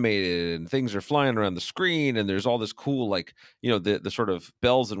like animated, and things are flying around the screen, and there's all this cool like the sort of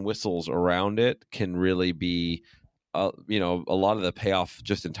bells and whistles around it can really be a lot of the payoff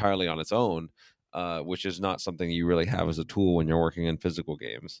just entirely on its own, which is not something you really have as a tool when you're working in physical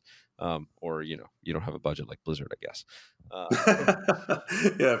games, or you don't have a budget like Blizzard, I guess.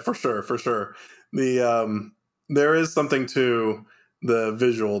 Yeah, for sure, for sure. There is something to the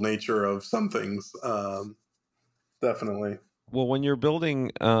visual nature of some things. Definitely. Well, when you're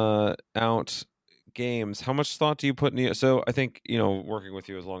building out games, how much thought do you put in? So I think working with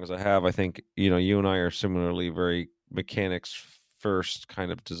you as long as I have, I think you and I are similarly very mechanics first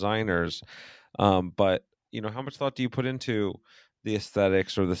kind of designers. But how much thought do you put into the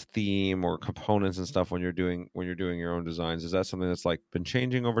aesthetics or the theme or components and stuff when you're doing your own designs? Is that something that's like been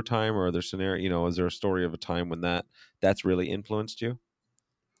changing over time, or are there is there a story of a time when that's really influenced you?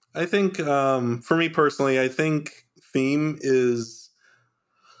 I think for me personally, I think theme is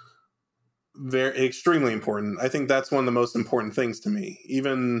very extremely important. I think that's one of the most important things to me.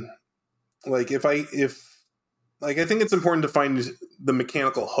 Even like if like I think it's important to find the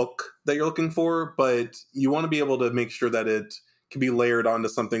mechanical hook that you're looking for, but you want to be able to make sure that it can be layered onto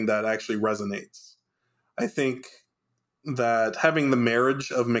something that actually resonates. I think that having the marriage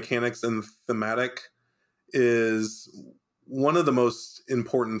of mechanics and thematic is one of the most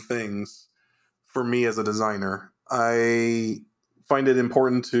important things for me as a designer. I find it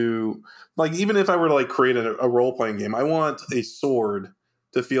important to like even if I were to like create a role playing game, I want a sword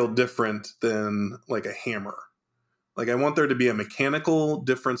to feel different than like a hammer. Like I want there to be a mechanical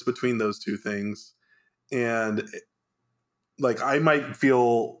difference between those two things. And like I might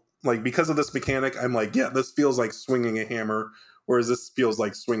feel like because of this mechanic, I'm like, yeah, this feels like swinging a hammer, whereas this feels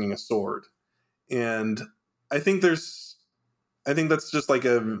like swinging a sword. And I think there's I think that's just like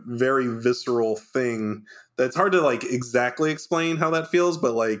a very visceral thing that's hard to like exactly explain how that feels,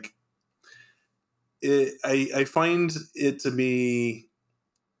 but like I find it to be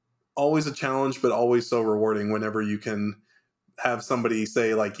always a challenge, but always so rewarding whenever you can have somebody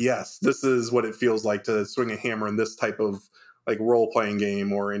say like, yes, this is what it feels like to swing a hammer in this type of like role playing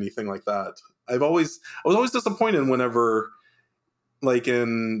game or anything like that. I was always disappointed whenever like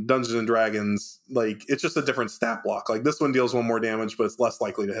in Dungeons and Dragons, like it's just a different stat block. Like this one deals one more damage, but it's less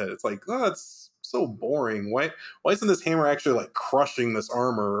likely to hit. It's like, oh, it's so boring. Why isn't this hammer actually like crushing this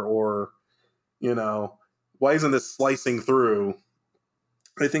armor, or you know, why isn't this slicing through?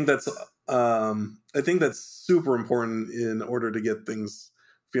 I think that's I think that's super important in order to get things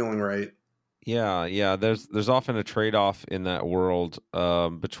feeling right. Yeah. There's often a trade-off in that world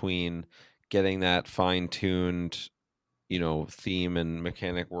between getting that fine-tuned, theme and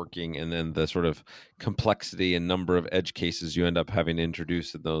mechanic working, and then the sort of complexity and number of edge cases you end up having to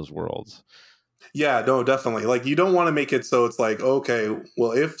introduce in those worlds. Yeah, no, definitely. Like you don't want to make it so it's like, okay,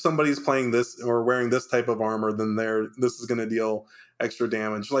 well, if somebody's playing this or wearing this type of armor, then this is going to deal extra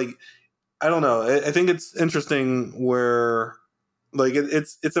damage. Like I don't know. I think it's interesting where like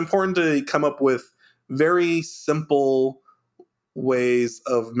it's important to come up with very simple ways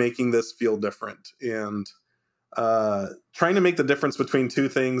of making this feel different and trying to make the difference between two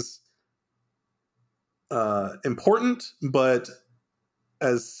things important, but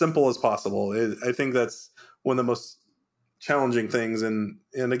as simple as possible. I think that's one of the most challenging things, and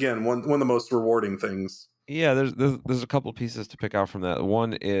again, one of the most rewarding things. Yeah, there's a couple pieces to pick out from that.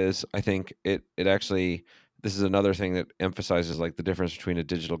 One is I think it actually, this is another thing that emphasizes like the difference between a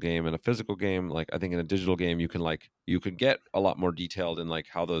digital game and a physical game. Like I think in a digital game you can get a lot more detailed in like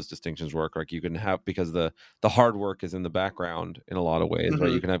how those distinctions work. Like you can have, because the hard work is in the background in a lot of ways, right?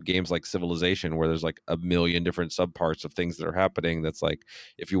 Mm-hmm. You can have games like Civilization where there's like a million different subparts of things that are happening. That's like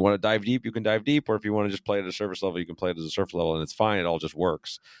if you want to dive deep, you can dive deep, or if you want to just play it at a surface level, you can play it as a surface level, and it's fine. It all just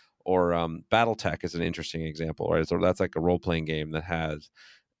works. Or BattleTech is an interesting example, right? So that's like a role playing game that has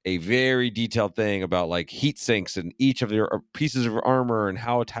a very detailed thing about like heat sinks and each of your pieces of armor and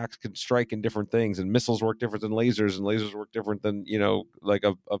how attacks can strike in different things, and missiles work different than lasers, and lasers work different than like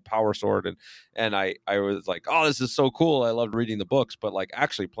a power sword. And I was like, oh, this is so cool. I loved reading the books, but like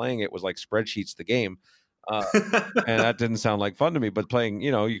actually playing it was like spreadsheets the game. Uh, and that didn't sound like fun to me. But playing,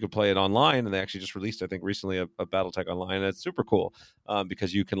 you could play it online, and they actually just released, I think, recently a BattleTech online, and it's super cool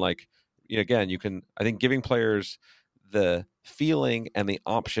because you can like, again, you can. I think giving players the feeling and the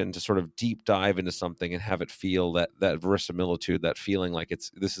option to sort of deep dive into something and have it feel that verisimilitude, that feeling like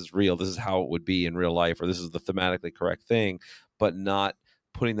this is real, this is how it would be in real life, or this is the thematically correct thing, but not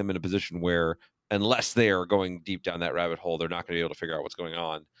putting them in a position where unless they are going deep down that rabbit hole, they're not going to be able to figure out what's going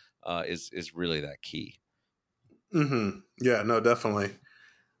on. Is really that key. Mm-hmm. Yeah, no, definitely.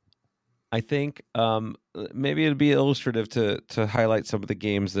 I think maybe it'd be illustrative to highlight some of the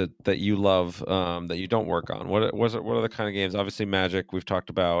games that you love that you don't work on. What are the kind of games? Obviously, Magic we've talked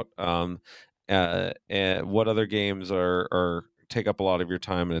about. And what other games are take up a lot of your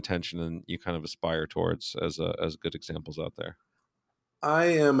time and attention, and you kind of aspire towards as good examples out there? I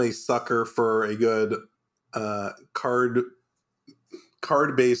am a sucker for a good card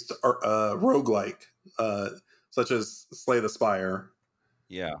based roguelike, such as Slay the Spire.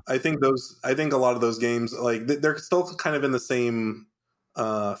 Yeah. I think a lot of those games, like they're still kind of in the same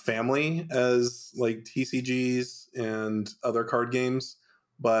family as like TCGs and other card games,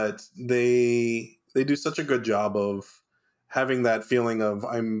 but they do such a good job of having that feeling of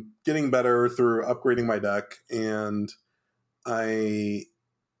I'm getting better through upgrading my deck, and I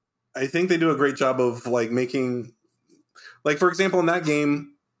I think they do a great job of like making, like for example in that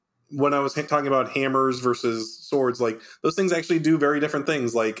game when I was talking about hammers versus swords, like those things actually do very different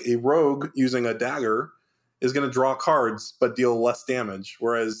things. Like a rogue using a dagger is going to draw cards but deal less damage,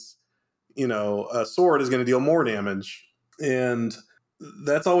 whereas a sword is going to deal more damage. And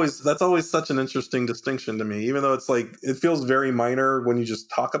that's always such an interesting distinction to me, even though it's like it feels very minor when you just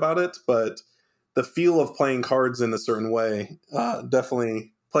talk about it, but the feel of playing cards in a certain way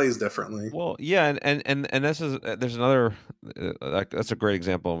definitely plays differently. Well, yeah, and this is there's another that's a great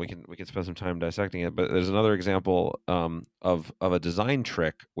example, and we can spend some time dissecting it. But there's another example of a design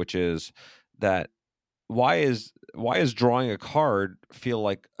trick, which is that why is drawing a card feel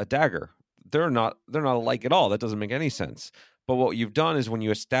like a dagger? They're not alike at all. That doesn't make any sense. But what you've done is when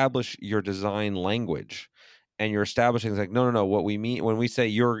you establish your design language and you're establishing, it's like, no, what we mean when we say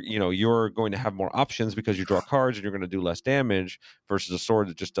you're going to have more options because you draw cards and you're going to do less damage versus a sword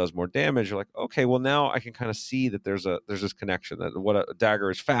that just does more damage. You're like, okay, well now I can kind of see that there's this connection, that what a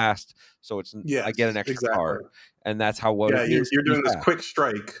dagger is fast, so I get an Yes, extra exactly. card, and that's how what Yeah, it means to you're be doing this fast. quick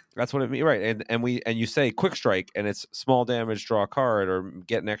strike. That's what it means, right? And you say quick strike, and it's small damage, draw a card, or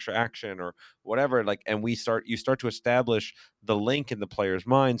get an extra action, or whatever. Like, and you start to establish the link in the player's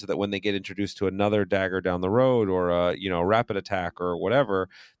mind, so that when they get introduced to another dagger down the road, or a rapid attack or whatever,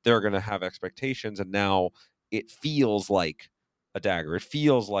 they're going to have expectations, and now it feels like a dagger. It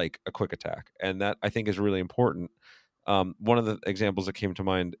feels like a quick attack, and that I think is really important. One of the examples that came to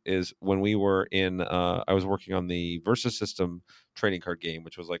mind is when we were I was working on the Versus System trading card game,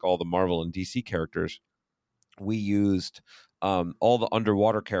 which was like all the Marvel and DC characters. We used all the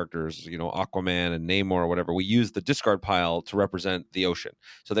underwater characters, Aquaman and Namor or whatever, we use the discard pile to represent the ocean.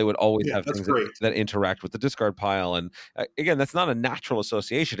 So they would always Yeah, have that's things great. that interact with the discard pile. And again, that's not a natural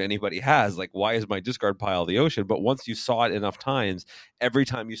association anybody has. Like, why is my discard pile the ocean? But once you saw it enough times, every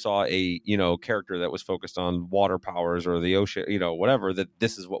time you saw a character that was focused on water powers or the ocean, whatever, that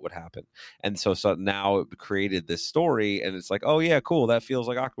this is what would happen. And so now it created this story, and it's like, oh yeah, cool, that feels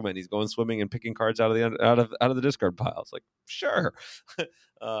like Aquaman. He's going swimming and picking cards out of the discard pile. It's like, sure.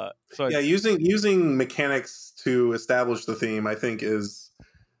 Yeah, using mechanics to establish the theme, I think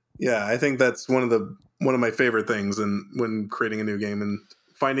I think that's one of my favorite things when creating a new game, and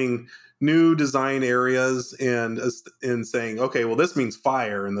finding new design areas and saying, okay, well, this means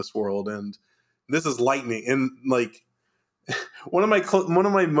fire in this world, and this is lightning, and like one of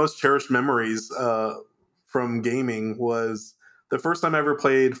my most cherished memories from gaming was the first time I ever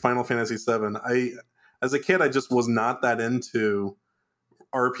played Final Fantasy VII. As a kid, I just was not that into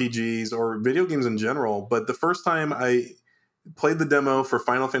RPGs or video games in general, but the first time I played the demo for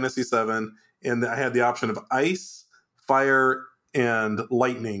Final Fantasy VII, and I had the option of ice, fire, and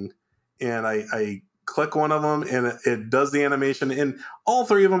lightning, and I click one of them, and it does the animation, and all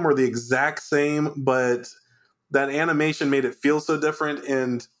three of them were the exact same, but that animation made it feel so different,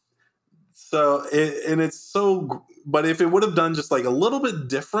 and it's so. But if it would have done just like a little bit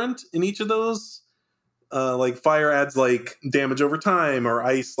different in each of those, like fire adds like damage over time, or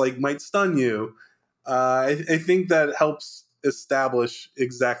ice like might stun you. I think that helps establish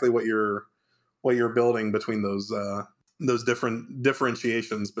exactly what you're building between those different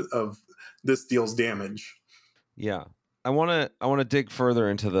differentiations of this deals damage. Yeah. I want to dig further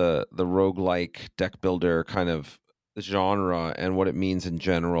into the roguelike deck builder kind of genre and what it means in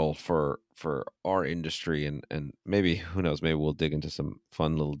general for our industry, and maybe, who knows, maybe we'll dig into some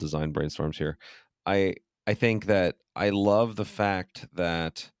fun little design brainstorms here. I I think that I love the fact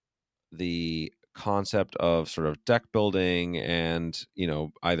that the concept of sort of deck building and,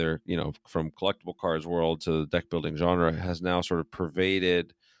 either, from collectible cards world to the deck building genre has now sort of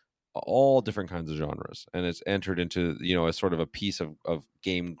pervaded all different kinds of genres, and it's entered into, a sort of a piece of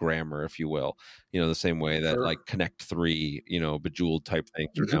game grammar, if you will, the same way that Sure. like Connect 3, Bejeweled type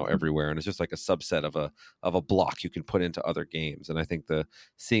things are now everywhere, and it's just like a subset of a block you can put into other games. And I think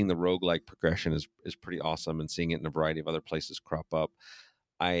seeing the roguelike progression is pretty awesome, and seeing it in a variety of other places crop up.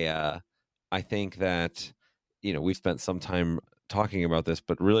 I uh i think that, we've spent some time talking about this,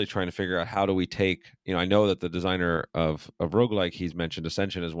 but really trying to figure out how do we take, I know that the designer of roguelike, he's mentioned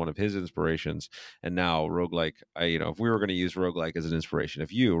Ascension as one of his inspirations, and now roguelike, if we were going to use roguelike as an inspiration,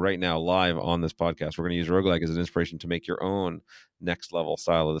 if you right now live on this podcast, we're going to use roguelike as an inspiration to make your own next level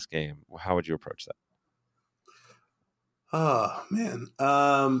style of this game, how would you approach that? Oh man.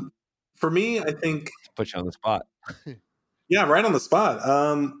 For me, I think, Put you on the spot. yeah, right on the spot.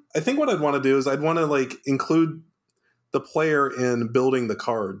 I think what I'd want to do is I'd want to like include the player in building the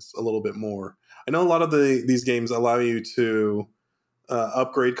cards a little bit more. I know a lot of these games allow you to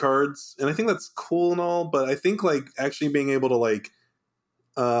upgrade cards, and I think that's cool and all. But I think like actually being able to like,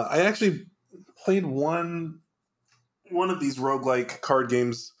 I actually played one of these roguelike card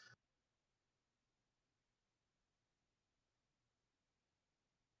games.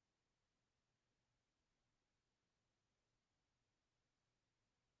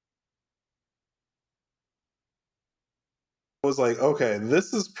 I was like, okay,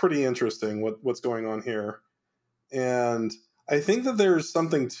 this is pretty interesting. What's going on here? And I think that there's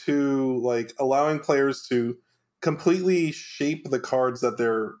something to like allowing players to completely shape the cards that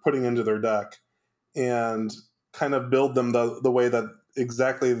they're putting into their deck and kind of build them the way that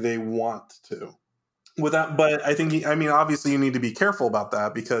exactly they want to. Without, but I think, I mean, obviously you need to be careful about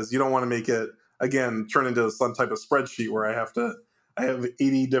that, because you don't want to make it again turn into some type of spreadsheet where I have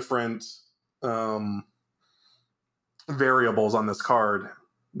 80 different um, variables on this card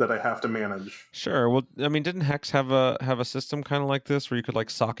that I have to manage. Sure. Well, I mean, didn't Hex have a system kind of like this where you could like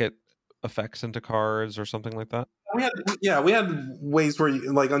socket effects into cards or something like that? We had ways where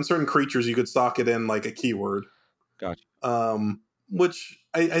like on certain creatures you could socket in like a keyword, Gotcha. which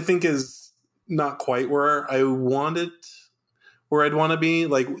I think is not quite where I wanted, where I'd want to be.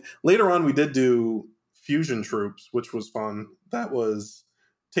 Like later on, we did do fusion troops, which was fun. That was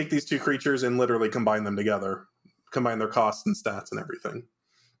take these two creatures and literally combine them together, combine their costs and stats and everything.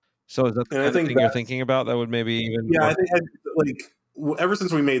 So is that the And I kind of think thing you're that, thinking about that would maybe even yeah, I work? think ever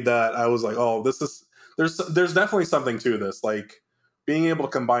since we made that, I was like, oh, this is there's definitely something to this. Like being able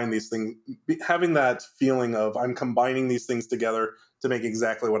to combine these things, having that feeling of I'm combining these things together to make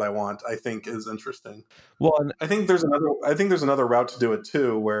exactly what I want, I think is interesting. Well, and I think there's another route to do it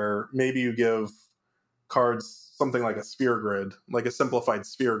too, where maybe you give cards something like a sphere grid, like a simplified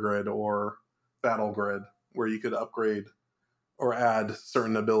sphere grid or battle grid, where you could upgrade or add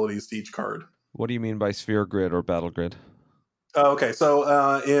certain abilities to each card. What do you mean by sphere grid or battle grid? Okay,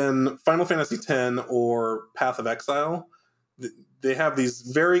 so in Final Fantasy X or Path of Exile, they have these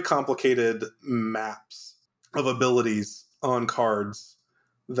very complicated maps of abilities on cards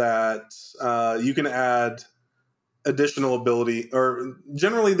that you can add additional ability, or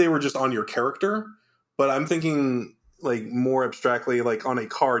generally they were just on your character, but I'm thinking like more abstractly, like on a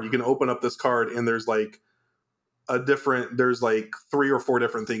card, you can open up this card and there's like there's like 3 or 4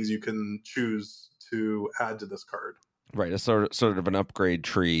 different things you can choose to add to this card. Right, it's sort of an upgrade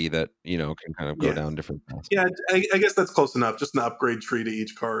tree that, can kind of go Yeah. down different paths. Yeah, I guess that's close enough. Just an upgrade tree to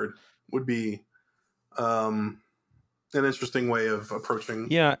each card would be an interesting way of approaching.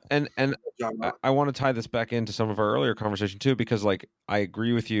 Yeah, and I want to tie this back into some of our earlier conversation too, because like I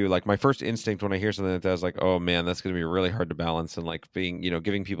agree with you. Like my first instinct when I hear something like that is like, oh man, that's going to be really hard to balance, and like being,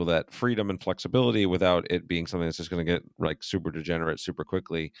 giving people that freedom and flexibility without it being something that's just going to get like super degenerate super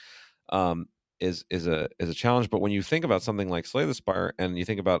quickly. Is a challenge. But when you think about something like Slay the Spire, and you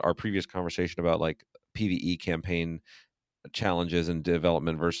think about our previous conversation about like PvE campaign challenges and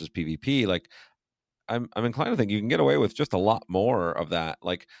development versus PvP, like I'm inclined to think you can get away with just a lot more of that.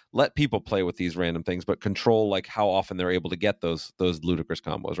 Like let people play with these random things, but control like how often they're able to get those ludicrous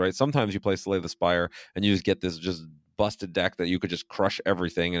combos, right? Sometimes you play Slay the Spire and you just get this just busted deck that you could just crush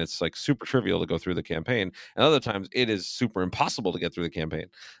everything, and it's like super trivial to go through the campaign. And other times it is super impossible to get through the campaign.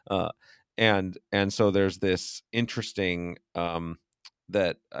 And so there's this interesting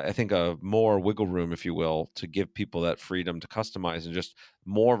that I think a more wiggle room, if you will, to give people that freedom to customize, and just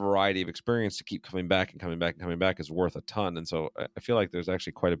more variety of experience to keep coming back and coming back and coming back is worth a ton. And so I feel like there's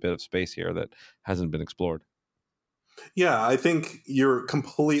actually quite a bit of space here that hasn't been explored. Yeah, I think you're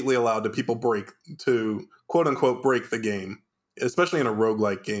completely allowed to quote unquote break the game, especially in a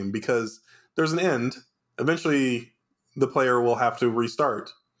roguelike game, because there's an end. Eventually, the player will have to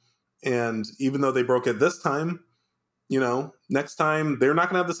restart. And even though they broke it this time, next time they're not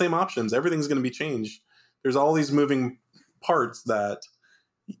going to have the same options. Everything's going to be changed. There's all these moving parts that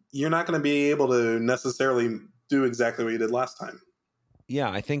you're not going to be able to necessarily do exactly what you did last time.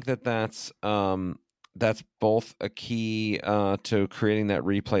 Yeah, I think that's both a key to creating that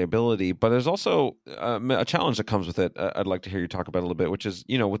replayability, but there's also a challenge that comes with it. I'd like to hear you talk about a little bit, which is,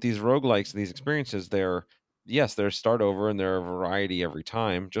 with these roguelikes and these experiences, they're start over, and they're a variety every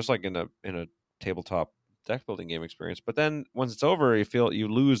time, just like in a tabletop deck building game experience. But then once it's over, you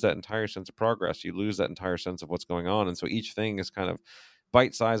lose that entire sense of progress. You lose that entire sense of what's going on, and so each thing is kind of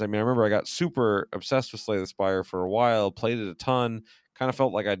bite size. I mean, I remember I got super obsessed with Slay the Spire for a while, played it a ton, kind of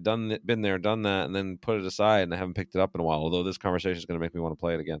felt like I'd been there, done that, and then put it aside, and I haven't picked it up in a while. Although this conversation is going to make me want to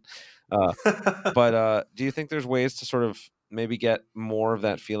play it again. But do you think there's ways to sort of maybe get more of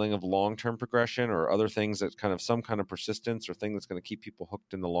that feeling of long-term progression, or other things that kind of some kind of persistence or thing that's going to keep people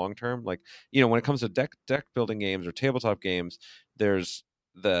hooked in the long term? Like, when it comes to deck building games or tabletop games, there's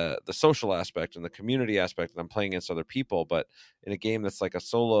the social aspect and the community aspect that I'm playing against other people. But in a game that's like a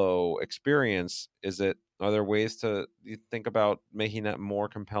solo experience, are there ways to you think about making that more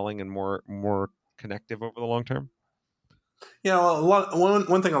compelling and more connective over the long term? Yeah, well,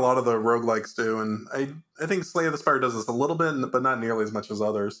 one thing a lot of the roguelikes do, and I think Slay of the Spire does this a little bit, but not nearly as much as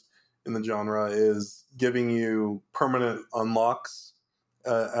others in the genre, is giving you permanent unlocks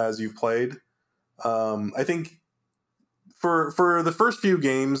as you've played. I think for the first few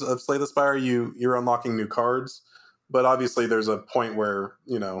games of Slay the Spire, you're unlocking new cards, but obviously there's a point where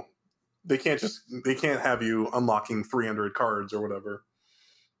they can't have you unlocking 300 cards or whatever.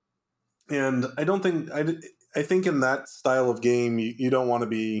 And I think in that style of game, you don't want to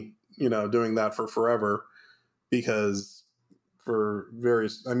be, doing that for forever, because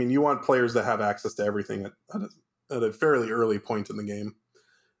you want players that have access to everything at a fairly early point in the game.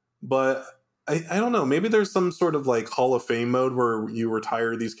 But I don't know, maybe there's some sort of like Hall of Fame mode where you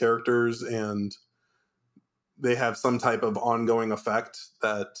retire these characters and they have some type of ongoing effect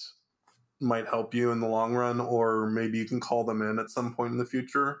that might help you in the long run, or maybe you can call them in at some point in the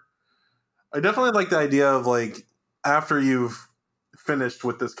future. I definitely like the idea of like, after you've finished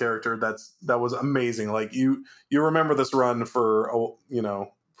with this character that was amazing, like you remember this run for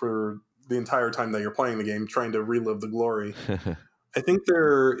for the entire time that you're playing the game, trying to relive the glory. I think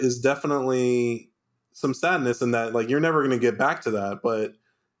there is definitely some sadness in that, like you're never going to get back to that,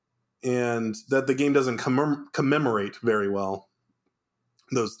 and that the game doesn't commemorate very well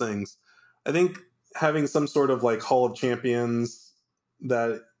those things. I think having some sort of like Hall of Champions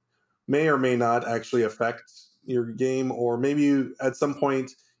that may or may not actually affect your game, or maybe at some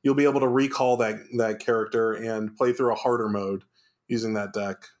point you'll be able to recall that character and play through a harder mode using that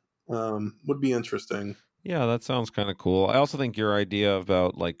deck. Would be interesting. Yeah, that sounds kind of cool. I also think your idea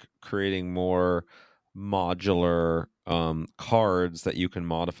about like creating more modular cards that you can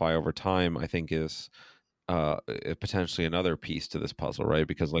modify over time, I think is potentially another piece to this puzzle, right?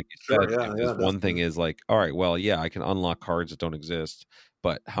 Because like you Sure, said, yeah, because one thing definitely. is like, all right, well, yeah, I can unlock cards that don't exist,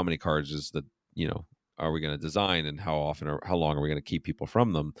 but how many cards is the, are we going to design, and how often or how long are we going to keep people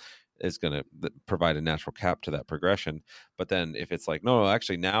from them, is going to provide a natural cap to that progression. But then if it's like, no,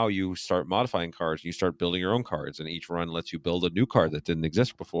 actually now you start modifying cards, you start building your own cards, and each run lets you build a new card that didn't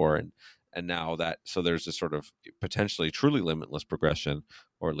exist before. And now that, so there's this sort of potentially truly limitless progression,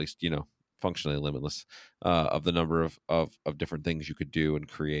 or at least, functionally limitless, of the number of different things you could do and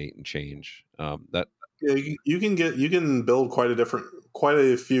create and change. That Yeah, you can build quite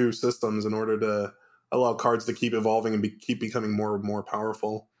a few systems in order to allow cards to keep evolving and keep becoming more and more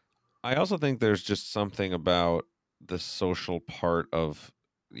powerful. I also think there's just something about the social part of,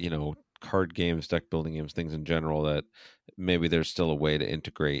 card games, deck building games, things in general, that maybe there's still a way to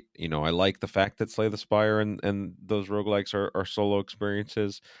integrate. I like the fact that Slay the Spire and those roguelikes are solo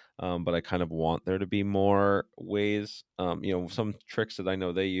experiences, but I kind of want there to be more ways. Some tricks that I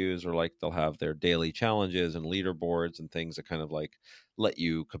know they use are like they'll have their daily challenges and leaderboards and things that kind of like let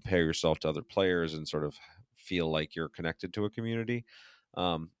you compare yourself to other players and sort of feel like you're connected to a community.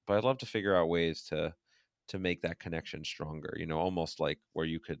 But I'd love to figure out ways to make that connection stronger. Almost like where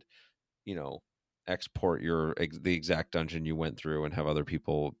you could, you know, export the exact dungeon you went through and have other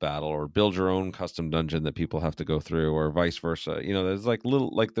people battle, or build your own custom dungeon that people have to go through, or vice versa. There's like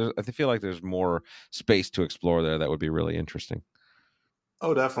I feel like there's more space to explore there that would be really interesting.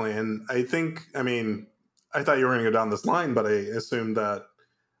 Oh, definitely. And I mean, I thought you were going to go down this line, but I assumed that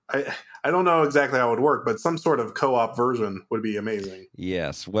I don't know exactly how it would work, but some sort of co-op version would be amazing.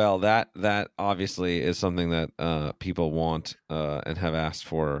 Yes, well, that obviously is something that people want and have asked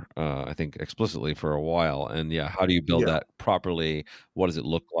for, I think explicitly for a while. And yeah, how do you build Yeah. that properly? What does it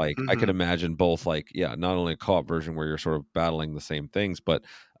look like? I could Hmm. imagine both, like, yeah, not only a co-op version where you're sort of battling the same things, but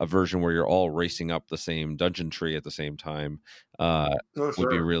a version where you're all racing up the same dungeon tree at the same time. Uh, Oh, would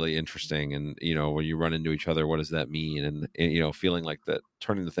be sure. really interesting. And when you run into each other, what does that mean? And feeling like that,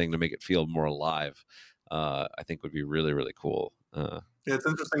 turning the thing to make it feel more alive, I think would be really, really cool. Yeah, it's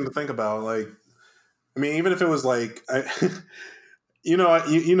interesting to think about. Like, I mean, even if it was like,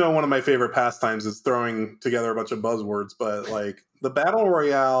 one of my favorite pastimes is throwing together a bunch of buzzwords, but like the battle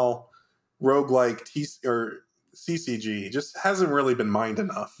royale roguelike or CCG just hasn't really been mined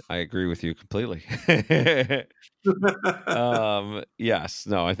enough. I agree with you completely. Yes,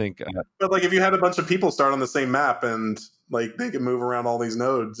 no, I think But like, if you had a bunch of people start on the same map and like they can move around all these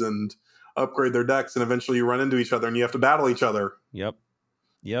nodes and upgrade their decks, and eventually you run into each other and you have to battle each other. yep,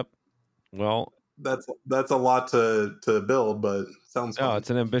 yep. Well, That's a lot to build, but sounds no, fun. it's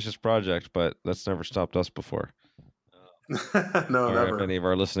an ambitious project, but that's never stopped us before. No, Or if never. any of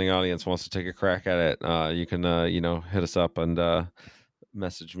our listening audience wants to take a crack at it, you can hit us up and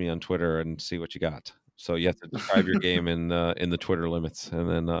message me on Twitter and see what you got. So you have to describe your game in the Twitter limits, and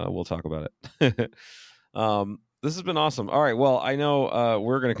then we'll talk about it. This has been awesome. All right, well, I know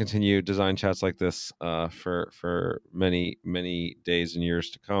we're going to continue design chats like this for many many days and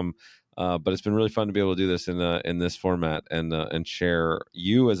years to come. But it's been really fun to be able to do this in this format and share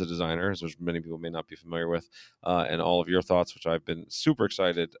you as a designer, as there's many people may not be familiar with, and all of your thoughts, which I've been super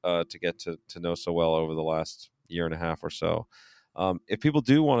excited to get to know so well over the last year and a half or so. If people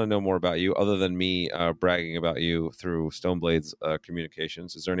do want to know more about you, other than me bragging about you through Stoneblade's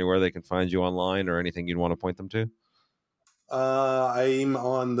communications, is there anywhere they can find you online, or anything you'd want to point them to? I'm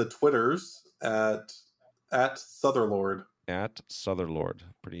on the Twitters at Sutherlord. At Sutherlord.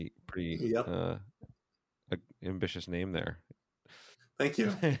 Pretty Yep. ambitious name there. Thank you.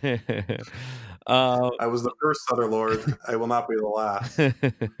 uh, I was the first Sutherlord. I will not be the last.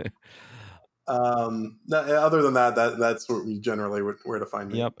 Other than that's generally where to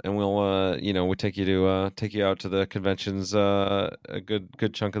find me. Yep, and we'll take you out to the conventions a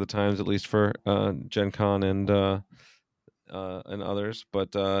good chunk of the times, at least for Gen Con and others.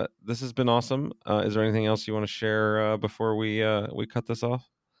 But this has been awesome. Is there anything else you want to share before we cut this off?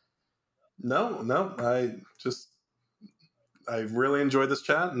 No. I really enjoyed this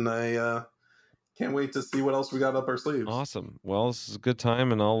chat, and I can't wait to see what else we got up our sleeves. Awesome. Well, this is a good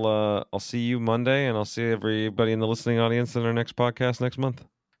time, and I'll see you Monday, and I'll see everybody in the listening audience in our next podcast next month.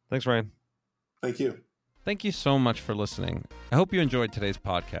 Thanks, Ryan. Thank you. Thank you so much for listening. I hope you enjoyed today's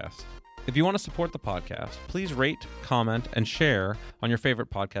podcast. If you want to support the podcast, please rate, comment, and share on your favorite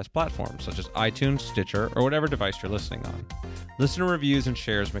podcast platforms, such as iTunes, Stitcher, or whatever device you're listening on. Listener reviews and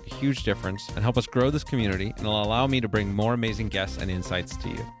shares make a huge difference and help us grow this community, and will allow me to bring more amazing guests and insights to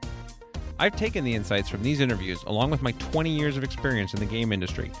you. I've taken the insights from these interviews, along with my 20 years of experience in the game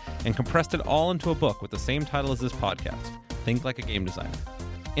industry, and compressed it all into a book with the same title as this podcast, Think Like a Game Designer.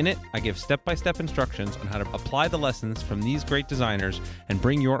 In it, I give step-by-step instructions on how to apply the lessons from these great designers and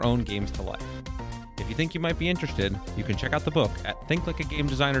bring your own games to life. If you think you might be interested, you can check out the book at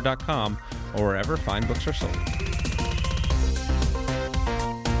thinklikeagamedesigner.com or wherever fine books are sold.